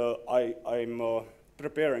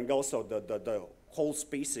preparing also the whole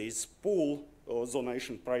species pool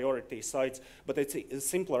zonation priority sites, but it's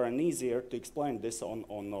simpler and easier to explain this on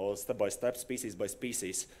step-by-step,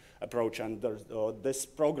 species-by-species approach. And this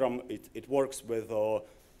program, it works with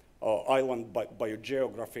island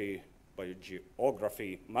biogeography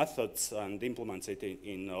methods and implements it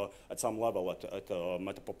at some level at a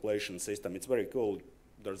metapopulation system. It's very cool.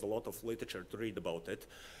 There's a lot of literature to read about it.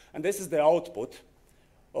 And this is the output.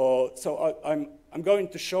 So I'm going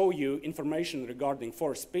to show you information regarding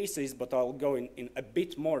 4 species, but I'll go in a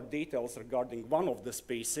bit more details regarding one of the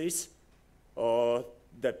species, the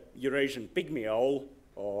Eurasian pygmy owl.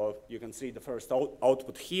 You can see the first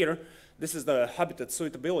output here. This is the habitat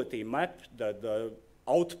suitability map, the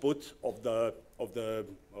output of of the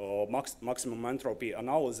maximum entropy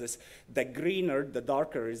analysis, the greener, the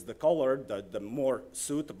darker is the color, the more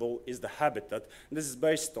suitable is the habitat. And this is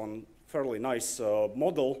based on fairly nice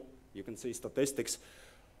model. You can see statistics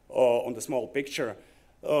on the small picture.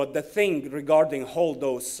 The thing regarding all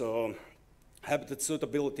those habitat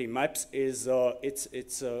suitability maps is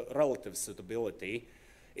it's relative suitability.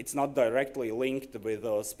 It's not directly linked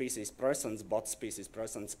with species presence, but species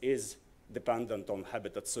presence is dependent on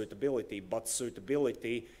habitat suitability, but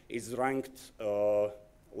suitability is ranked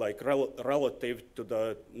like relative to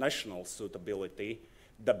the national suitability.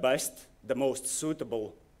 The best, the most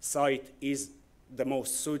suitable site is the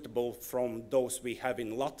most suitable from those we have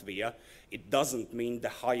in Latvia. It doesn't mean the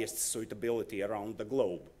highest suitability around the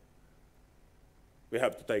globe. We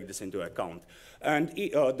have to take this into account. And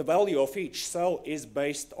the value of each cell is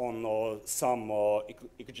based on some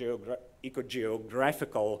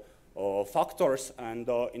ecogeographical factors, and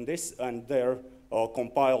they're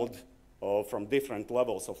compiled from different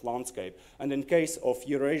levels of landscape. And in case of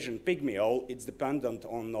Eurasian pygmy owl, it's dependent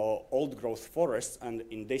on old growth forests, and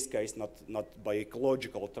in this case, not by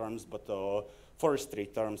ecological terms, but forestry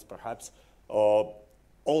terms perhaps,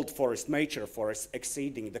 old forest, mature forests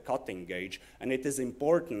exceeding the cutting gauge. And it is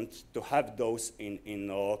important to have those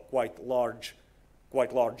in quite large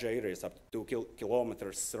areas, up to 2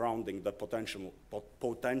 kilometers surrounding the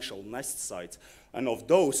potential nest sites. And of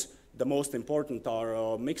those, the most important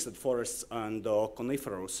are mixed forests and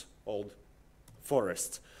coniferous old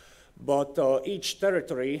forests. But each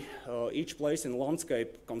territory, each place in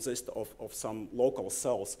landscape consists of some local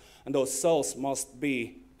cells. And those cells must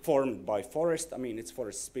be formed by forest. I mean, it's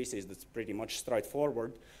forest species, that's pretty much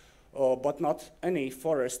straightforward. But not any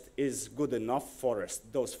forest is good enough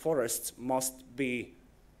forest. Those forests must be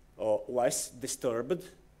less disturbed.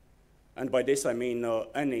 And by this I mean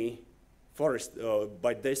any forestry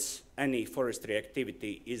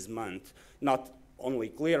activity is meant. Not only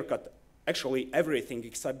clear cut, actually everything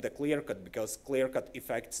except the clear cut, because clear cut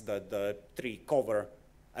affects the tree cover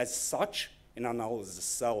as such in analysis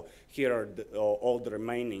cell. Here are all the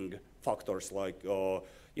remaining factors, like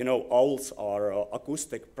owls are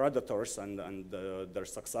acoustic predators, and their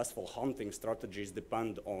successful hunting strategies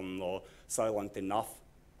depend on silent enough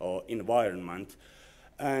environment.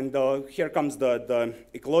 And here comes the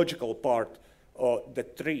ecological part. The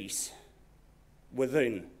trees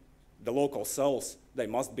within the local cells, they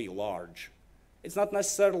must be large. It's not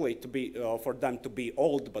necessarily to be, for them to be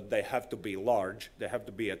old, but they have to be large. They have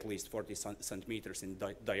to be at least 40 centimeters in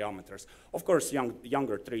diameters. Of course,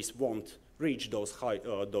 younger trees won't reach those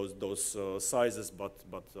sizes, but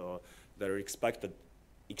they're expected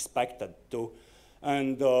to.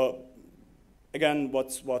 And again,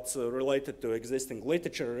 what's related to existing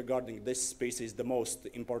literature regarding this species, the most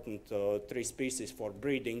important tree species for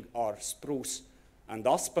breeding are spruce and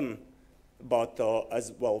aspen. But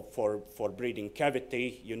as well, for breeding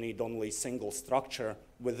cavity, you need only single structure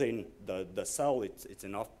within the cell. It's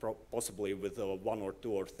enough, possibly with 1 or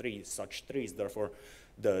 2 or 3 such trees. Therefore,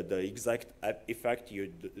 the exact effect,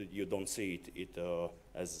 you don't see it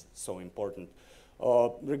as so important.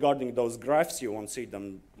 Regarding those graphs, you won't see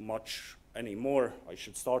them much anymore. I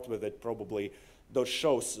should start with it probably. This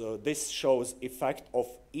shows effect of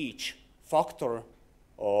each factor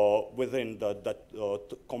within the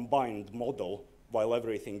combined model, while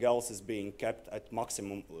everything else is being kept at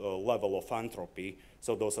maximum level of entropy.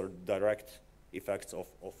 So those are direct effects of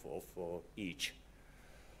each.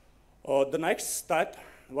 The next step,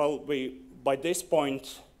 well, by this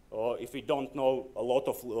point, if we don't know a lot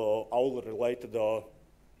of owl-related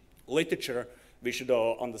literature, we should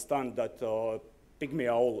understand that pygmy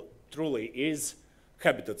owl truly is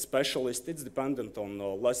habitat specialist. It's dependent on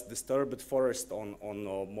less disturbed forest, on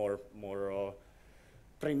more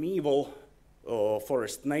primeval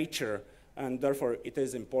forest nature, and therefore it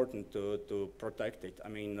is important to protect it. I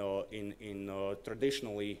mean, in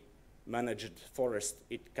traditionally managed forest,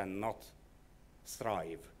 it cannot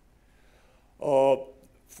thrive.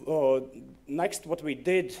 Next, what we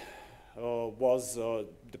did was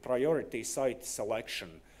the priority site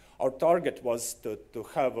selection. Our target was to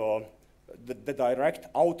have the direct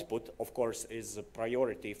output, of course, is a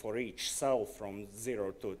priority for each cell from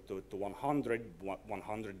 0 to 100,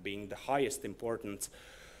 100 being the highest importance.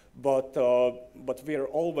 But we are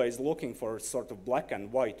always looking for sort of black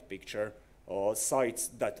and white picture, sites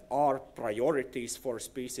that are priorities for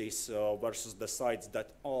species versus the sites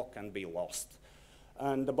that all can be lost.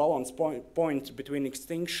 And the balance point between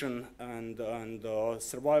extinction and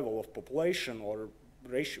survival of population, or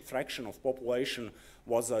fraction of population,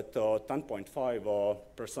 was at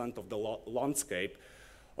 10.5% of the landscape.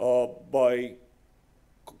 By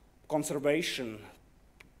conservation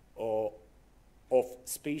of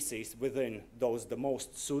species within those the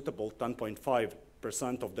most suitable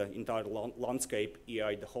 10.5% of the entire landscape,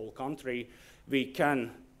 i.e. the whole country, we can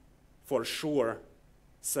for sure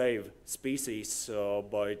save species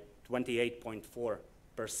by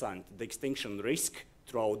 28.4%. The extinction risk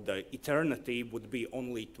throughout the eternity would be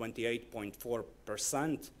only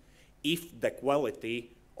 28.4% if the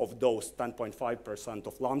quality of those 10.5%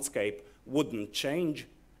 of landscape wouldn't change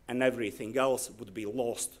and everything else would be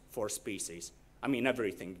lost for species. I mean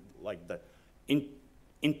everything, like the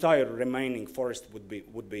entire remaining forest would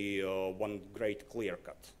be one great clear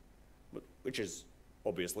cut, which is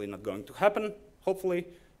obviously not going to happen, hopefully,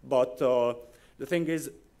 but the thing is,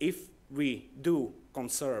 if we do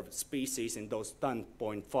conserve species in those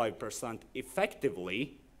 10.5%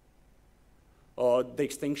 effectively,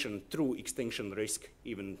 the true extinction risk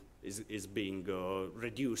even is being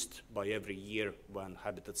reduced by every year when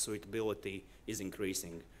habitat suitability is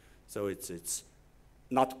increasing. So it's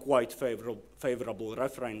not quite favorable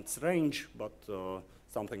reference range, but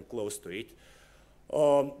something close to it.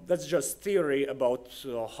 That's just theory about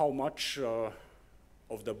how much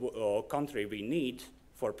of the country we need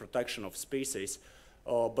for protection of species,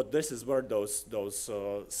 but this is where those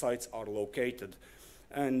sites are located.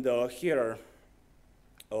 And here,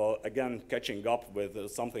 again, catching up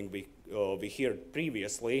with something we heard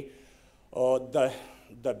previously, the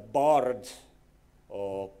barred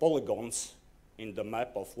polygons in the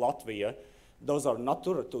map of Latvia, those are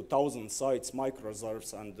Natura 2000 sites,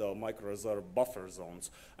 microreserves, and microreserve buffer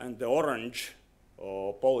zones. And the orange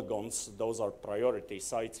polygons, those are priority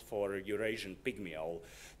sites for Eurasian pygmy owl.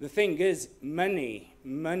 The thing is, many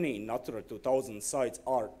Natura 2000 sites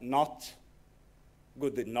are not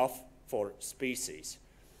good enough for species.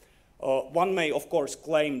 One may, of course,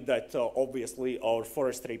 claim that obviously our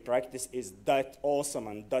forestry practice is that awesome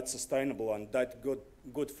and that sustainable and that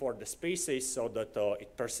good for the species, so that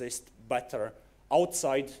it persists better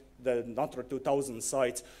outside the Natura 2000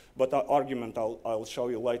 sites. But the argument I'll show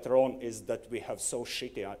you later on is that we have so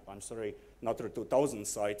shitty, I'm sorry, Natura 2000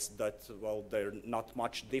 sites that, well, they're not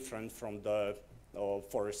much different from the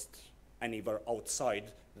forest anywhere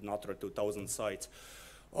outside the Natura 2000 sites.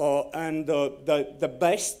 And the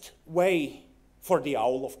best way for the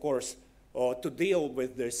owl, of course, to deal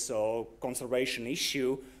with this conservation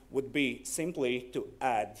issue would be simply to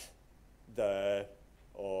add the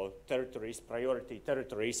territories, priority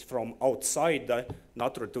territories from outside the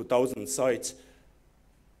Natura 2000 sites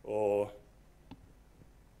to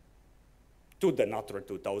the Natura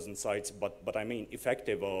 2000 sites, but I mean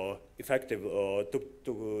effective to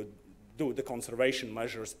do the conservation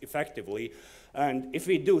measures effectively. And if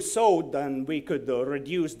we do so, then we could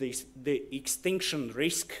reduce the extinction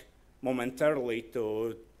risk momentarily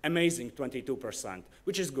to amazing 22%,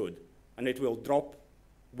 which is good, and it will drop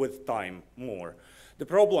with time more. The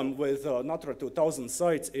problem with Natura 2000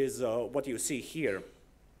 sites is what you see here.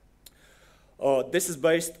 This is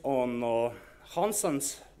based on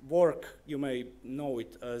Hansen's work. You may know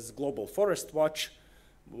it as Global Forest Watch,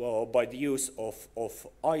 by the use of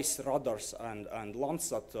ice radars and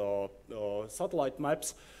Landsat satellite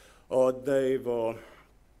maps. They've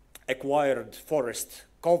acquired forest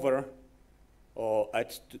cover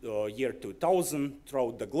at year 2000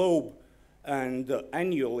 throughout the globe, and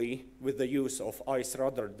annually, with the use of ice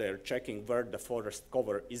radar, they're checking where the forest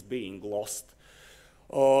cover is being lost.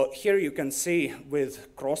 Here you can see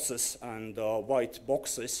with crosses and white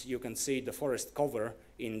boxes, you can see the forest cover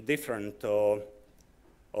in different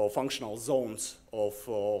functional zones of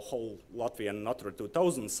whole Latvian Natura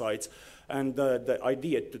 2000 sites. And the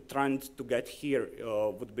idea to trend to get here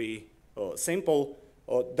would be simple.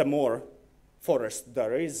 The more forest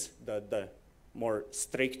there is, the more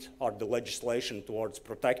strict are the legislation towards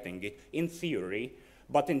protecting it, in theory.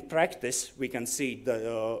 But in practice, we can see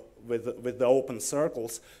with the open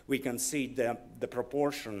circles, we can see the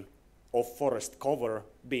proportion of forest cover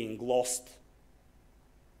being lost,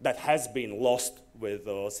 that has been lost with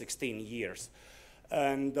 16 years.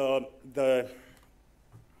 And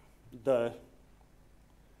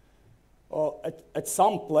at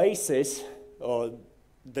some places,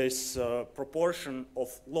 this proportion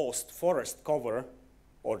of lost forest cover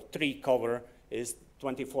or tree cover is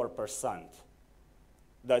 24%.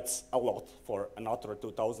 That's a lot for a Natura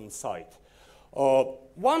 2000 site.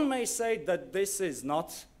 One may say that this is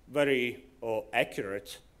not very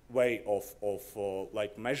accurate way of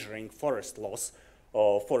like measuring forest loss.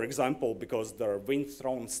 For example, because there are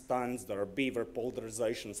wind-thrown stands, there are beaver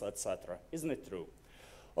polderizations, etc. Isn't it true?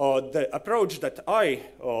 The approach that I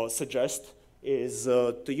suggest is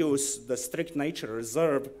to use the strict nature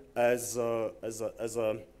reserve as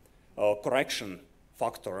a correction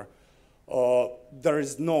factor. There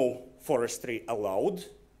is no forestry allowed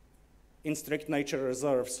in strict nature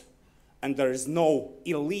reserves, and there is no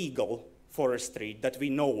illegal forestry that we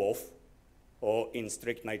know of in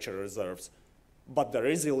strict nature reserves. But there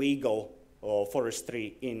is illegal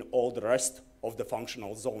forestry in all the rest of the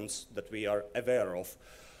functional zones that we are aware of.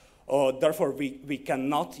 Therefore, we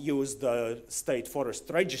cannot use the state forest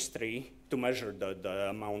registry to measure the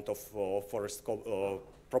amount of forest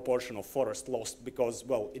proportion of forest lost, because,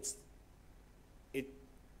 well,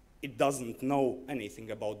 it doesn't know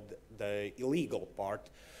anything about the illegal part.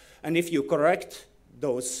 And if you correct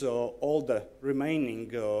those all the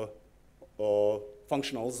remaining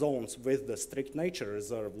functional zones with the strict nature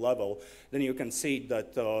reserve level, then you can see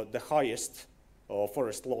that the highest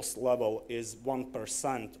forest loss level is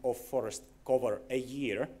 1% of forest cover a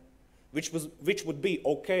year, which would be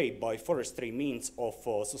okay by forestry means of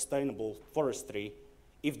sustainable forestry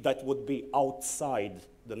if that would be outside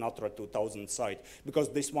the Natura 2000 site,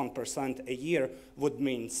 because this 1% a year would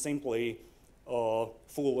mean simply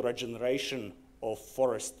full regeneration of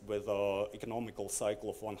forest with an economical cycle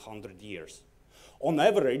of 100 years. On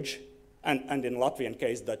average, and in Latvian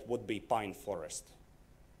case, that would be pine forest.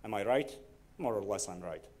 Am I right? More or less, I'm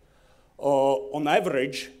right. On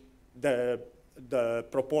average, the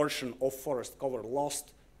proportion of forest cover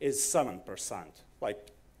lost is 7%.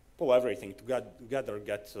 Like, pull everything together,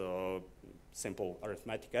 get simple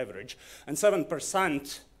arithmetic average. And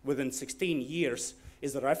 7% within 16 years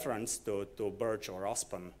is a reference to birch or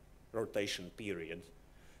aspen rotation period.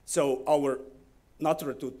 So our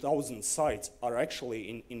Natura 2000 sites are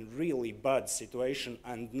actually in really bad situation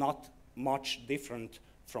and not much different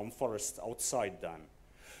from forests outside them.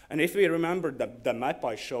 And if we remember the map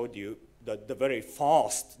I showed you, that the very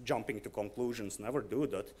fast jumping to conclusions, never do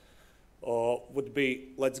that, would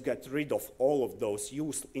be, let's get rid of all of those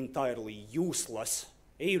entirely useless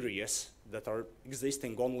areas that are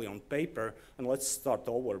existing only on paper, and let's start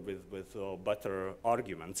over with better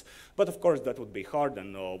arguments. But of course that would be hard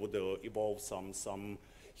and would involve some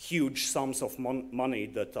huge sums of money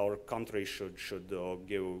that our country should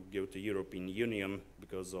give to European Union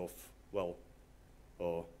because of, well,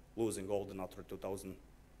 losing all the Natura 2000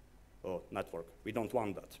 network. We don't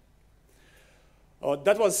want that.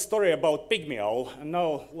 That was a story about pygmy owl, and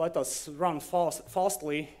now let us run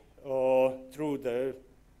fastly through the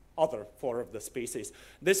other 4 of the species.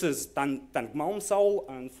 This is Tangmaum's owl,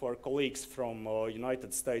 and for colleagues from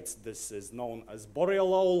United States, this is known as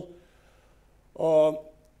boreal owl.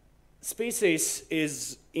 Species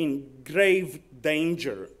is in grave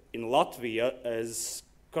danger in Latvia, as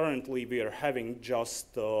currently we are having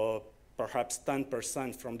just perhaps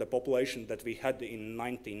 10% from the population that we had in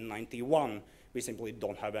 1991. We simply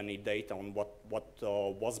don't have any data on what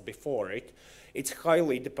was before it. It's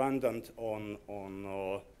highly dependent on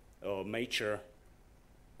mature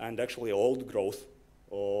and actually old growth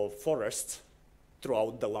forests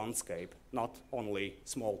throughout the landscape, not only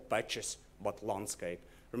small patches, but landscape.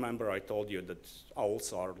 Remember I told you that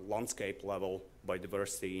owls are landscape level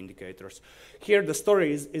biodiversity indicators. Here the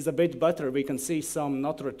story is a bit better. We can see some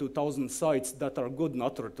Natura 2000 sites that are good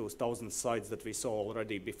Natura 2000 sites that we saw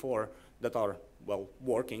already before that are, well,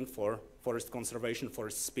 working for forest conservation,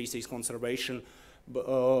 forest species conservation.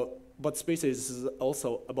 But species is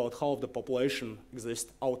also about half the population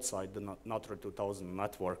exists outside the Natura 2000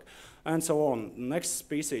 network, and so on. Next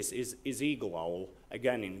species is eagle owl,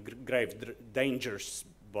 again in grave dangers,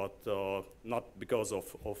 but not because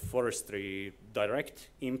of forestry direct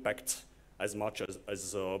impacts as much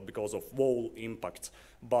as because of wall impacts.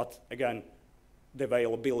 But again, the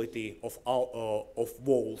availability of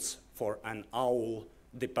walls for an owl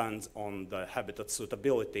depends on the habitat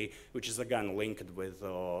suitability, which is again linked with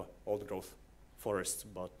old growth forests,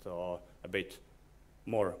 but a bit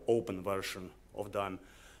more open version of them.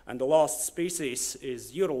 And the last species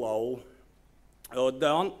is Ural owl,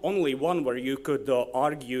 the only one where you could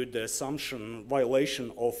argue the assumption,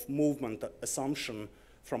 violation of movement assumption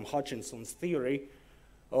from Hutchinson's theory,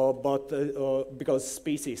 but because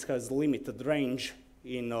species has limited range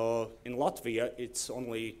in Latvia, it's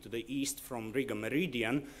only to the east from Riga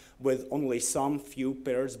meridian, with only some few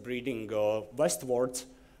pairs breeding westwards.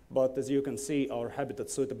 But as you can see, our habitat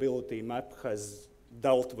suitability map has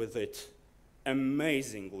dealt with it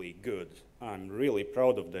amazingly good. I'm really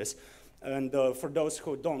proud of this. And for those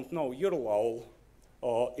who don't know, Ural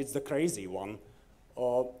owl, it's the crazy one.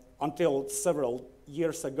 Until several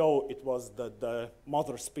years ago, it was the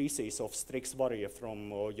mother species of Strix varia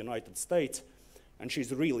from United States. And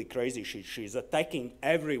she's really crazy. She's attacking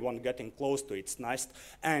everyone getting close to its nest,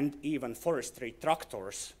 and even forestry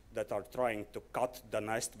tractors that are trying to cut the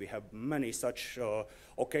nest. We have many such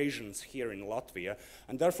occasions here in Latvia.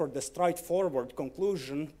 And therefore, the straightforward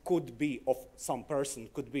conclusion could be, of some person,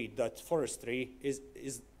 could be that forestry is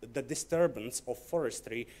the disturbance of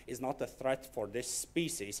forestry is not a threat for this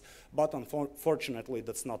species. But unfortunately,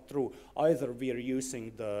 that's not true. Either we are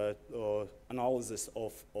using the analysis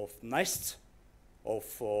of nests, of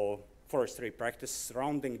forestry practice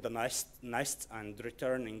surrounding the nests and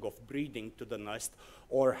returning of breeding to the nest,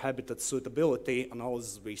 or habitat suitability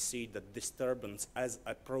analysis, we see that disturbance as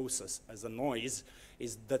a process, as a noise,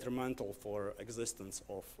 is detrimental for existence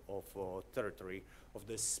of territory of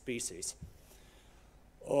this species.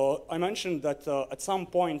 I mentioned that at some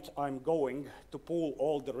point I'm going to pull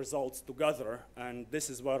all the results together, and this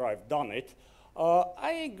is where I've done it.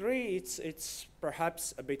 I agree it's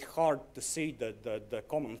perhaps a bit hard to see the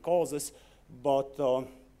common causes, but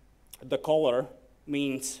the color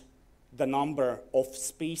means the number of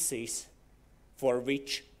species for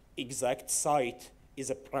which exact site is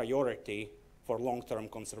a priority for long-term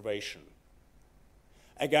conservation.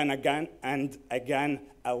 Again,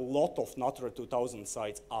 a lot of Natura 2000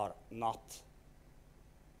 sites are not.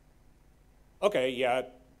 Okay, yeah,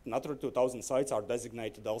 Natura 2000 sites are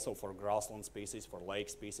designated also for grassland species, for lake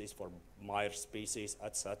species, for mire species,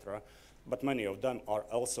 etc. But many of them are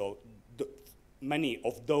also, many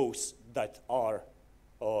of those that are,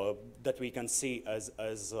 that we can see as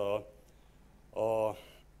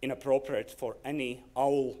inappropriate for any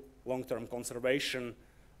owl long-term conservation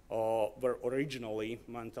were originally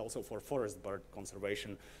meant also for forest bird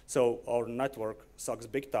conservation. So our network sucks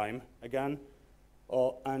big time again.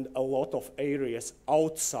 And a lot of areas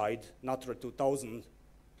outside Natura 2000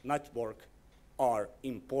 network are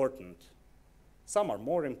important. Some are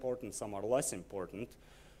more important, some are less important.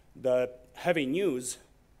 The heavy news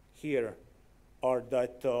here are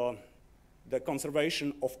that the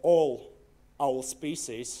conservation of all owl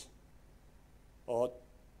species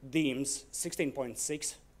deems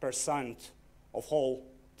 16.6% of whole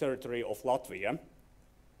territory of Latvia,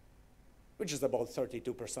 which is about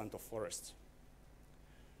 32% of forests.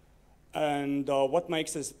 And what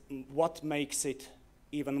makes it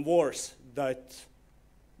even worse, that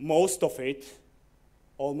most of it,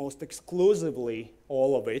 almost exclusively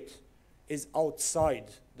all of it, is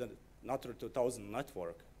outside the Natura 2000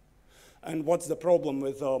 network. And what's the problem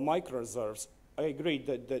with micro-reserves? I agree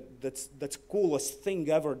that that's the coolest thing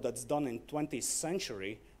ever that's done in 20th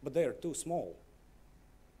century, but they are too small.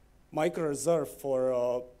 Micro-reserve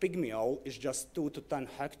for pygmy owl is just 2 to 10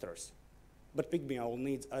 hectares. But pygmy owl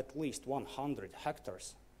needs at least 100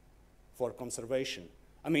 hectares for conservation.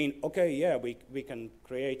 I mean, okay, yeah, we can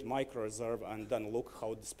create micro-reserve and then look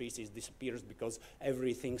how the species disappears because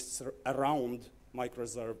everything around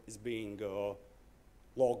micro-reserve is being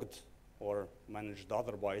logged or managed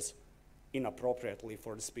otherwise inappropriately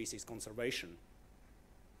for the species conservation.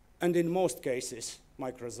 And in most cases,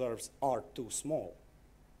 micro-reserves are too small.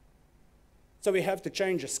 So we have to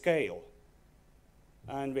change the scale.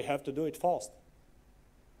 And we have to do it fast.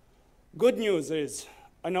 Good news is,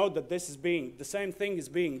 I know that the same thing is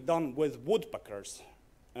being done with woodpeckers.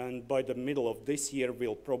 And by the middle of this year,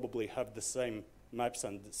 we'll probably have the same maps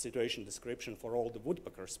and situation description for all the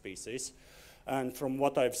woodpecker species. And from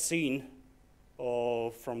what I've seen,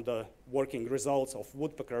 from the working results of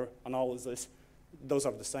woodpecker analysis, those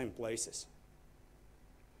are the same places.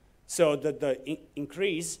 So that the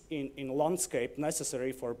increase in landscape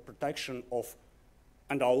necessary for protection of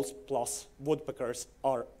and owls plus woodpeckers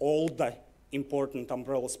are all the important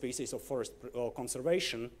umbrella species of forest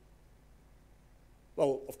conservation.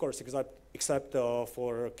 Well, of course, except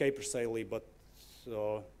for caper salie, but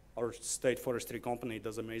our state forestry company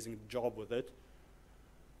does an amazing job with it.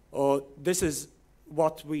 This is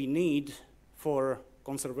what we need for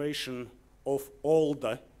conservation of all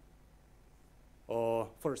the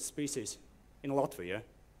forest species in Latvia.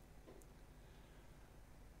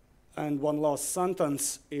 And one last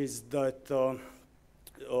sentence is that,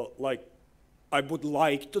 I would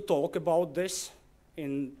like to talk about this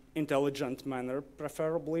in intelligent manner,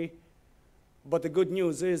 preferably. But the good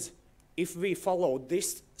news is, if we follow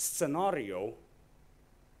this scenario,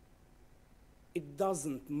 it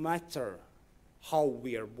doesn't matter how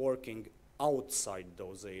we are working outside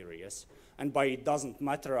those areas. And by it doesn't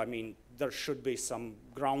matter, I mean, there should be some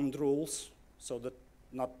ground rules so that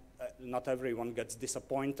not everyone gets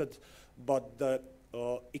disappointed, but the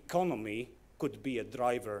economy could be a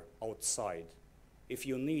driver outside. If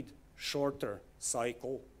you need shorter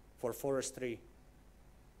cycle for forestry,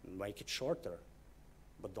 make it shorter,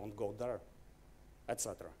 but don't go there,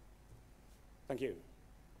 etc. Thank you.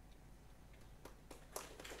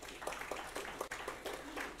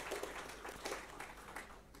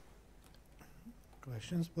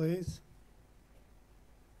 Questions, please.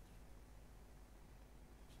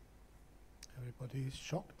 Everybody is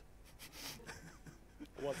shocked.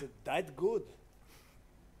 Was it that good?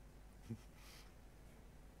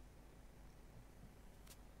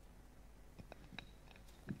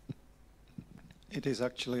 It is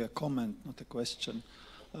actually a comment, not a question,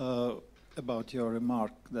 about your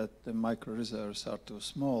remark that the micro-reserves are too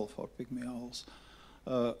small for pygmy owls.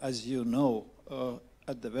 As you know,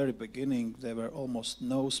 at the very beginning, there were almost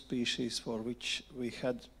no species for which we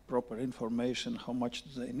had proper information how much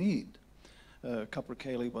do they need.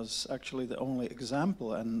 Capercaillie was actually the only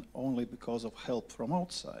example, and only because of help from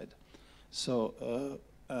outside. So,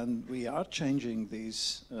 and we are changing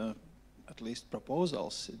these, at least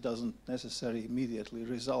proposals. It doesn't necessarily immediately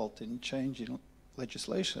result in changing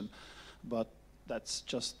legislation, but that's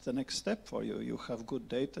just the next step for you. You have good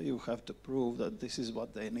data, you have to prove that this is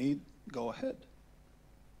what they need, go ahead.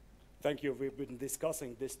 Thank you. We've been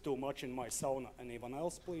discussing this too much in my sauna. Anyone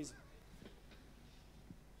else, please?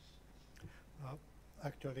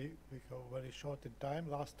 Actually, we go very short in time.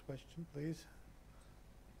 Last question, please.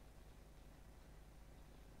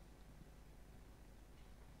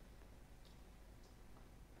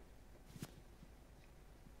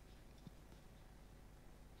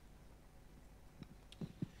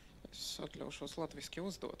 Es atļaušos latviski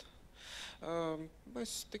uzdot.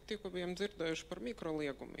 Mēs tikko bijām dzirdējuši par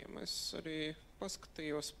mikroliegumiem. Es arī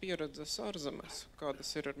paskatījos pieredzes ārzemēs, kādas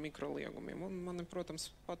ir ar mikroliegumiem. Un man, protams,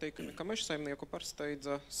 patīkami, ka mežsaimnieku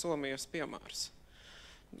pārsteidza Somijas piemērs.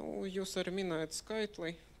 Nu, jūs arī minējat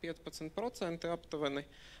skaitli 15% aptuveni,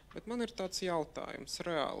 bet man ir tāds jautājums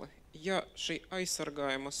reāli. Ja šī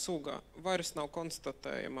aizsargājuma suga vairs nav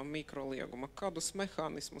konstatējama mikrolieguma, kādus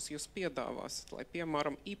mehānismus jūs piedāvāsiet, lai,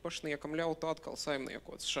 piemēram, īpašniekam ļautu atkal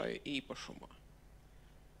saimniekot šai īpašumā?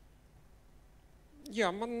 Jā,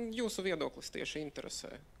 man jūsu viedoklis tieši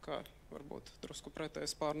interesē, kā varbūt drusku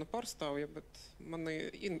pretējas pārnu pārstāvja, bet man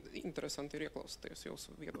interesanti ir ieklausīties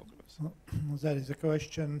jūsu viedokļos. There is a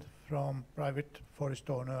question from private forest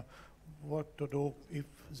owner. What to do if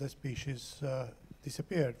the species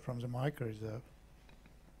disappeared from the micro-reserve?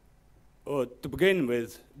 To begin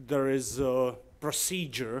with, there is a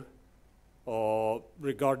procedure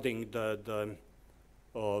regarding the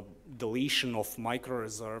deletion of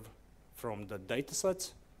micro-reserve from the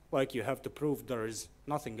datasets. Like, you have to prove there is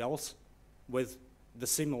nothing else with the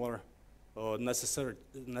similar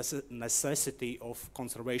necessity of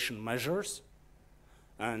conservation measures.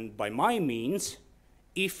 And by my means,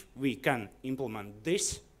 if we can implement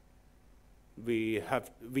this, we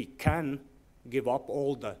can give up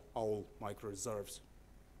all the owl micro-reserves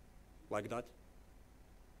like that.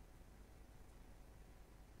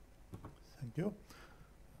 Thank you.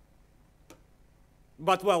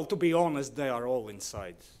 But, well, to be honest, they are all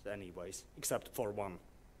inside anyways, except for one.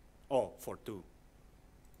 Oh, for two.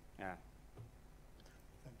 Yeah.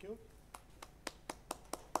 Thank you.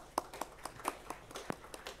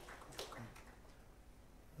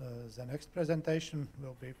 The next presentation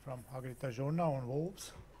will be from Agrita Žurna on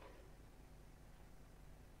wolves.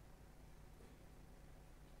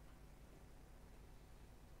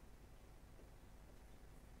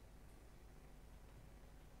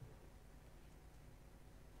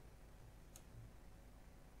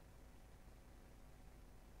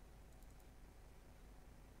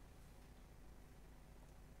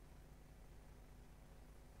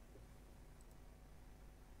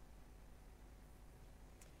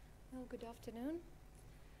 Well, good afternoon.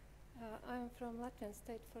 I'm from Latvian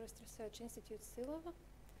State Forest Research Institute, Silova,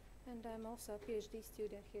 and I'm also a PhD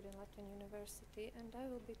student here in Latvian University. And I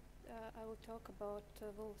will talk about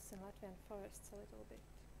wolves in Latvian forests a little bit.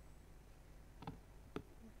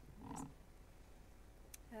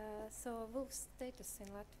 So, wolf status in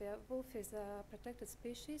Latvia. Wolf is a protected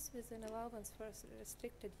species with an allowance for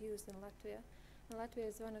restricted use in Latvia. And Latvia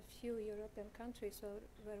is one of few European countries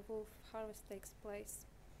where wolf harvest takes place.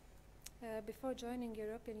 Before joining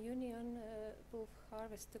European Union, wolf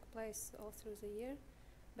harvest took place all through the year,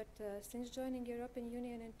 but since joining European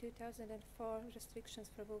Union in 2004,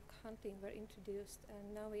 restrictions for wolf hunting were introduced,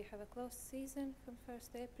 and now we have a closed season from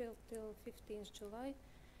 1st April till 15th July,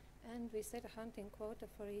 and we set a hunting quota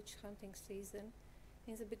for each hunting season.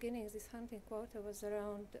 In the beginning, this hunting quota was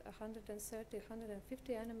around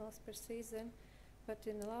 130-150 animals per season, but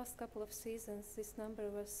in the last couple of seasons, this number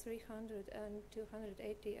was 300 and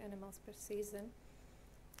 280 animals per season.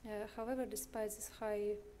 However, despite this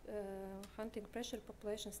high hunting pressure,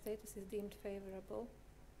 population status is deemed favorable.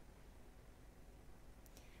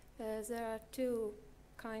 There are two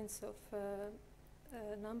kinds of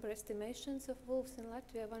number estimations of wolves in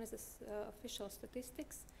Latvia. One is official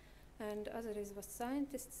statistics, and other is what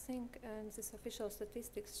scientists think, and this official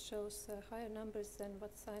statistics shows higher numbers than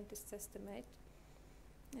what scientists estimate.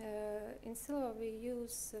 In Silo we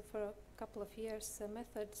use for a couple of years a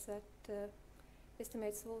method that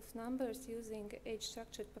estimates wolf numbers using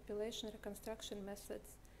age-structured population reconstruction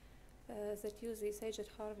methods that use these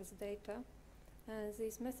age-at-harvest data. And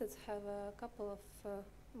these methods have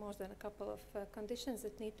more than a couple of conditions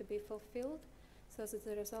that need to be fulfilled so that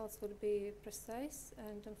the results would be precise.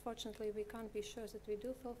 And unfortunately, we can't be sure that we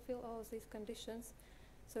do fulfill all of these conditions.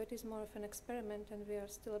 So it is more of an experiment, and we are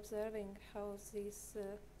still observing how these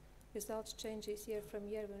results changes year from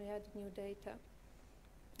year when we add new data.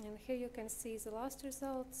 And here you can see the last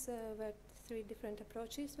results where 3 different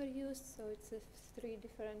approaches were used. So it's 3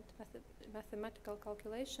 different mathematical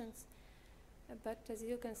calculations. But as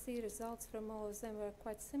you can see, results from all of them were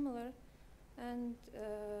quite similar. And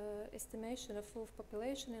estimation of wolf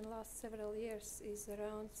population in the last several years is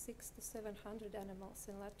around 600 to 700 animals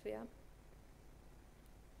in Latvia.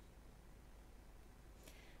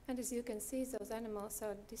 And as you can see, those animals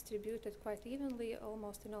are distributed quite evenly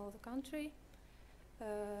almost in all of the country.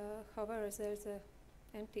 However, there's an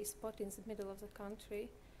empty spot in the middle of the country.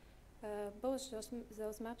 Both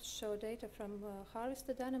those maps show data from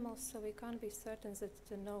harvested animals, so we can't be certain that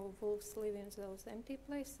no wolves live in those empty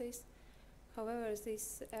places. However,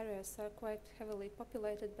 these areas are quite heavily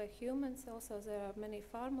populated by humans. Also, there are many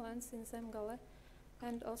farmlands in Zemgale,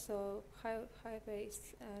 and also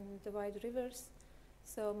highways and wide rivers.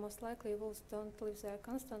 So most likely wolves don't live there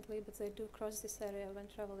constantly, but they do cross this area when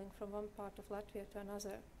traveling from one part of Latvia to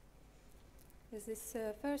another. This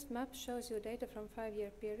first map shows you data from 5-year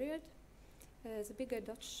period. The bigger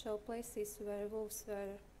dots show places where wolves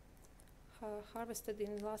were harvested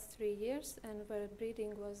in the last 3 years and where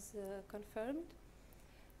breeding was confirmed.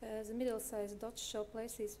 The middle-sized dots show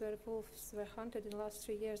places where wolves were hunted in the last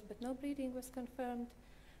 3 years but no breeding was confirmed.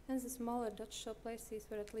 And the smaller dots show places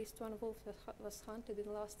where at least one wolf was hunted in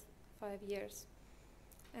the last 5 years.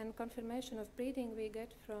 And confirmation of breeding we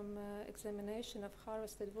get from examination of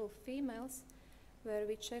harvested wolf females, where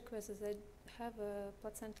we check whether they have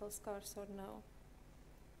placental scars or no.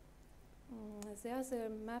 The other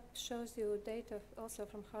map shows you data also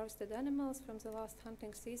from harvested animals from the last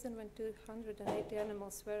hunting season when 280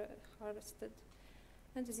 animals were harvested.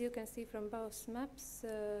 And as you can see from both maps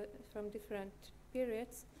from different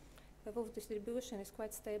periods, the wolf distribution is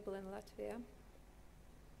quite stable in Latvia.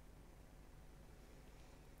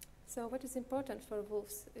 So what is important for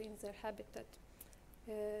wolves in their habitat?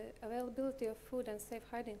 Availability of food and safe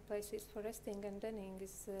hiding places for resting and denning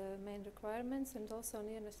is main requirements, and also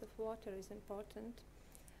nearness of water is important.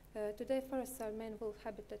 Today forests are main wolf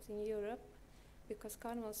habitat in Europe because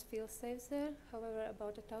carnivores feel safe there. However,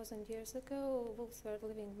 about 1,000 years ago, wolves were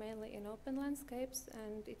living mainly in open landscapes,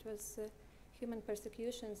 and it was human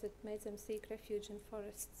persecutions that made them seek refuge in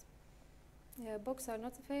forests. Bogs are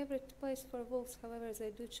not a favorite place for wolves, however,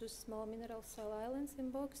 they do choose small mineral soil islands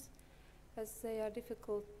in bogs, as they are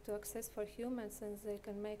difficult to access for humans and they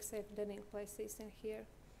can make safe denning places in here.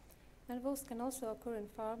 And wolves can also occur in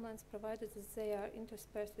farmlands provided that they are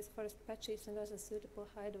interspersed with forest patches and other suitable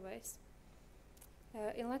hideaways.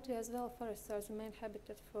 In Latvia as well, forests are the main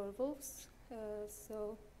habitat for wolves,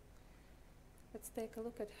 so let's take a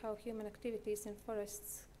look at how human activities in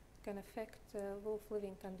forests can affect wolf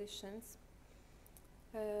living conditions.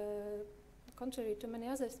 Contrary to many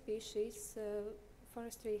other species,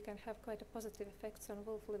 forestry can have quite a positive effects on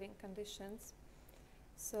wolf living conditions.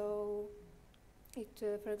 So,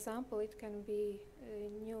 for example, it can be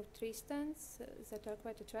new tree stands that are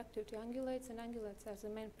quite attractive to ungulates, and ungulates are the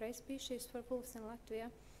main prey species for wolves in Latvia.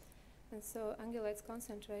 And so ungulates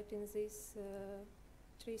concentrate in these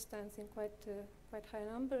tree stands in quite high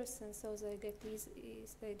numbers, and so they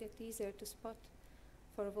get easier to spot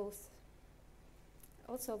for wolves.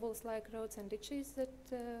 Also, wolves like roads and ditches that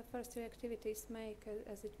forestry activities make,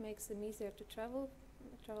 as it makes them easier to travel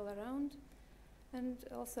around. And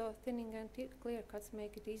also, thinning and clear cuts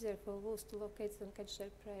make it easier for wolves to locate and catch their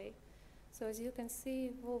prey. So as you can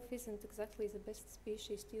see, wolf isn't exactly the best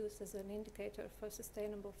species to use as an indicator for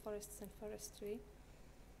sustainable forests and forestry,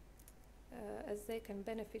 as they can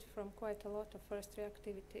benefit from quite a lot of forestry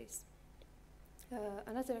activities.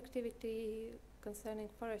 Another activity concerning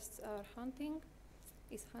forests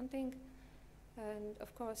is hunting, and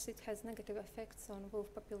of course it has negative effects on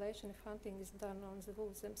wolf population if hunting is done on the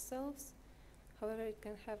wolves themselves. However, it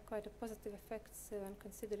can have quite a positive effects when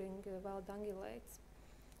considering wild ungulates.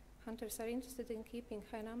 Hunters are interested in keeping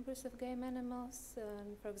high numbers of game animals,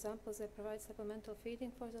 and for example, they provide supplemental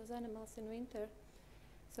feeding for those animals in winter.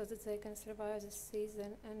 so that they can survive the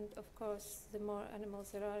season. And of course, the more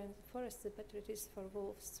animals there are in the forest, the better it is for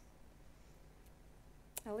wolves.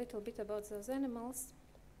 A little bit about those animals.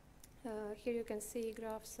 Here you can see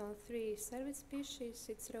graphs on 3 cervid species.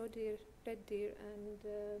 It's roe deer, red deer,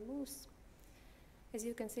 and moose. As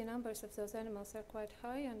you can see, numbers of those animals are quite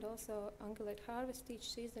high, and also ungulate harvest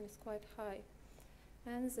each season is quite high.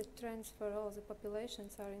 And the trends for all the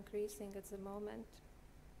populations are increasing at the moment.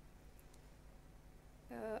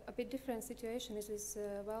 A bit different situation is with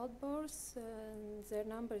wild boars. Their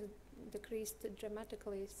numbers decreased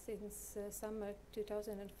dramatically since summer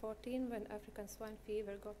 2014, when African swine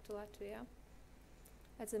fever got to Latvia.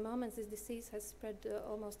 At the moment, this disease has spread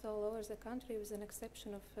almost all over the country, with an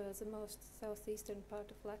exception of the most southeastern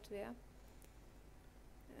part of Latvia.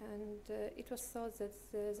 And it was thought that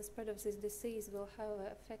the spread of this disease will have an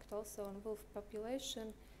effect also on wolf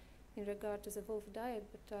population in regard to the wolf diet,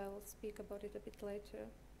 but I will speak about it a bit later.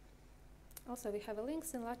 Also, we have a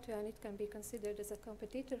lynx in Latvia, and it can be considered as a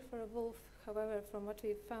competitor for a wolf. However, from what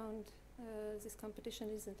we've found, this competition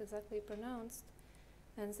isn't exactly pronounced,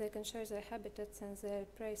 and they can share their habitats and their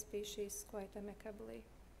prey species quite amicably.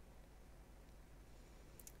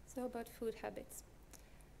 So about food habits.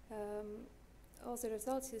 All the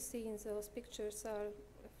results you see in those pictures are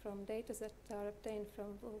from data that are obtained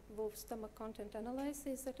from wolf stomach content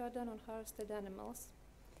analyses that are done on harvested animals.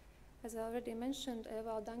 As I already mentioned,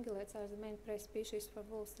 wild ungulates are the main prey species for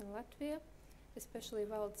wolves in Latvia, especially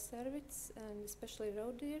wild cervids and especially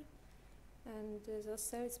roe deer. And those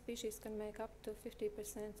cervid species can make up to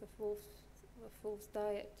 50% of wolves'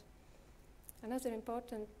 diet. Another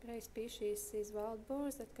important prey species is wild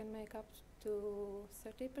boars that can make up to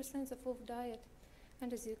 30% of wolf diet.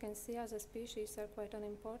 And as you can see, other species are quite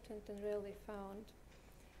unimportant and rarely found.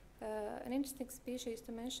 An interesting species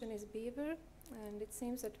to mention is beaver, and it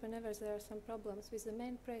seems that whenever there are some problems with the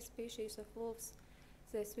main prey species of wolves,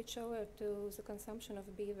 they switch over to the consumption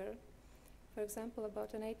of beaver. For example,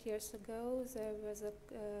 about 8 years ago, there was a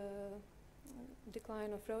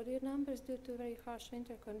decline of roe deer numbers due to very harsh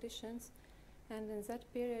winter conditions, and in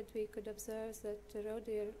that period we could observe that the roe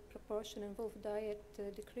deer proportion in wolf diet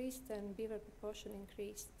decreased and beaver proportion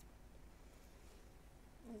increased.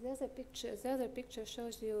 The other picture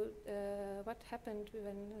shows you what happened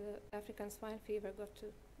when African swine fever got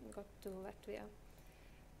to Latvia.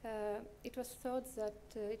 It was thought that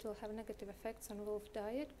it will have negative effects on wolf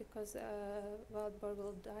diet because wild boar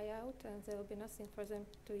will die out and there will be nothing for them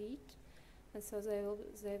to eat, and so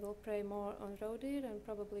they will prey more on roe deer and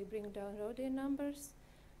probably bring down roe deer numbers.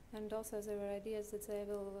 And also there were ideas that they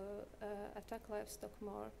will attack livestock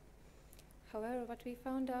more. However, what we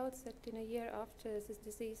found out that in a year after this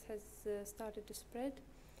disease has started to spread,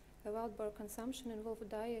 wild boar consumption in wolf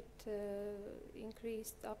diet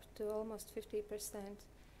increased up to almost 50%.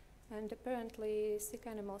 And apparently sick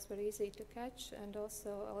animals were easy to catch, and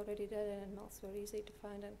also already dead animals were easy to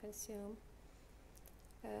find and consume.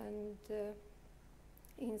 And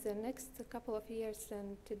in the next couple of years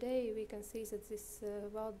and today, we can see that this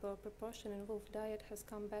wild boar proportion in wolf diet has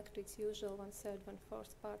come back to its usual 1/3,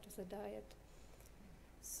 1/4 part of the diet.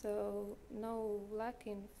 So no lack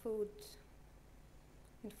in food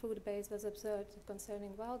base was observed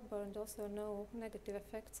concerning wild boar, and also no negative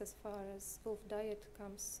effects as far as wolf diet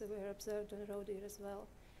comes were observed on roe deer as well.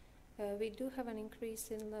 We do have an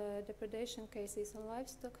increase in depredation cases on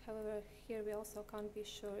livestock. However, here we also can't be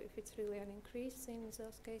sure if it's really an increase in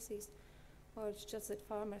those cases, or it's just that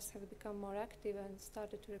farmers have become more active and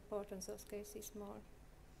started to report on those cases more.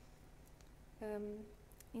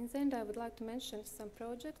 In the end, I would like to mention some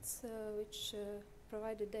projects which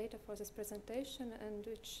provided data for this presentation, and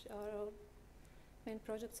which are all main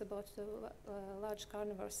projects about the large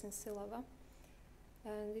carnivores in Silava.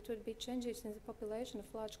 And it would be changes in the population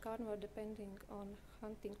of large carnivore depending on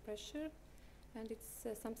hunting pressure. And it's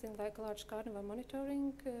something like large carnivore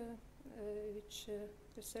monitoring, which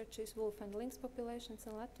researches wolf and lynx populations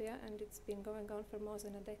in Latvia, and it's been going on for more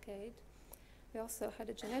than a decade. We also had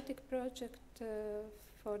a genetic project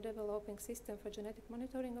for developing system for genetic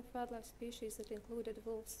monitoring of wildlife species that included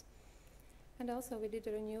wolves. And also we did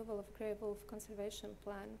a renewal of grey wolf conservation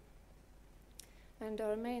plan. And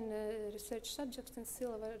our main research subjects in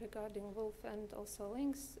Silava regarding wolf and also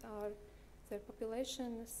lynx are their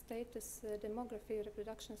population status, demography,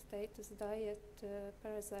 reproduction status, diet,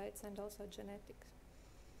 parasites, and also genetics.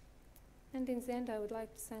 And in the end, I would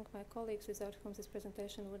like to thank my colleagues without whom this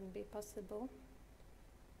presentation wouldn't be possible.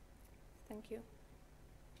 Thank you.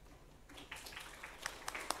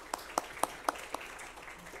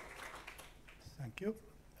 Thank you.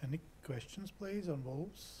 Any questions, please, on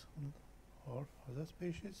wolves or other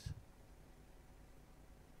species?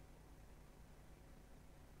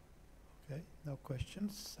 Okay, no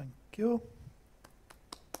questions. Thank you.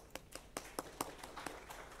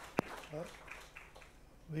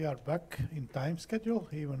 We are back in time schedule,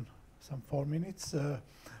 even some 4 minutes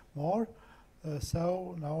more.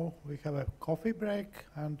 So now we have a coffee break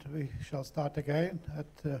and we shall start again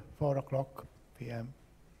at 4 o'clock p.m.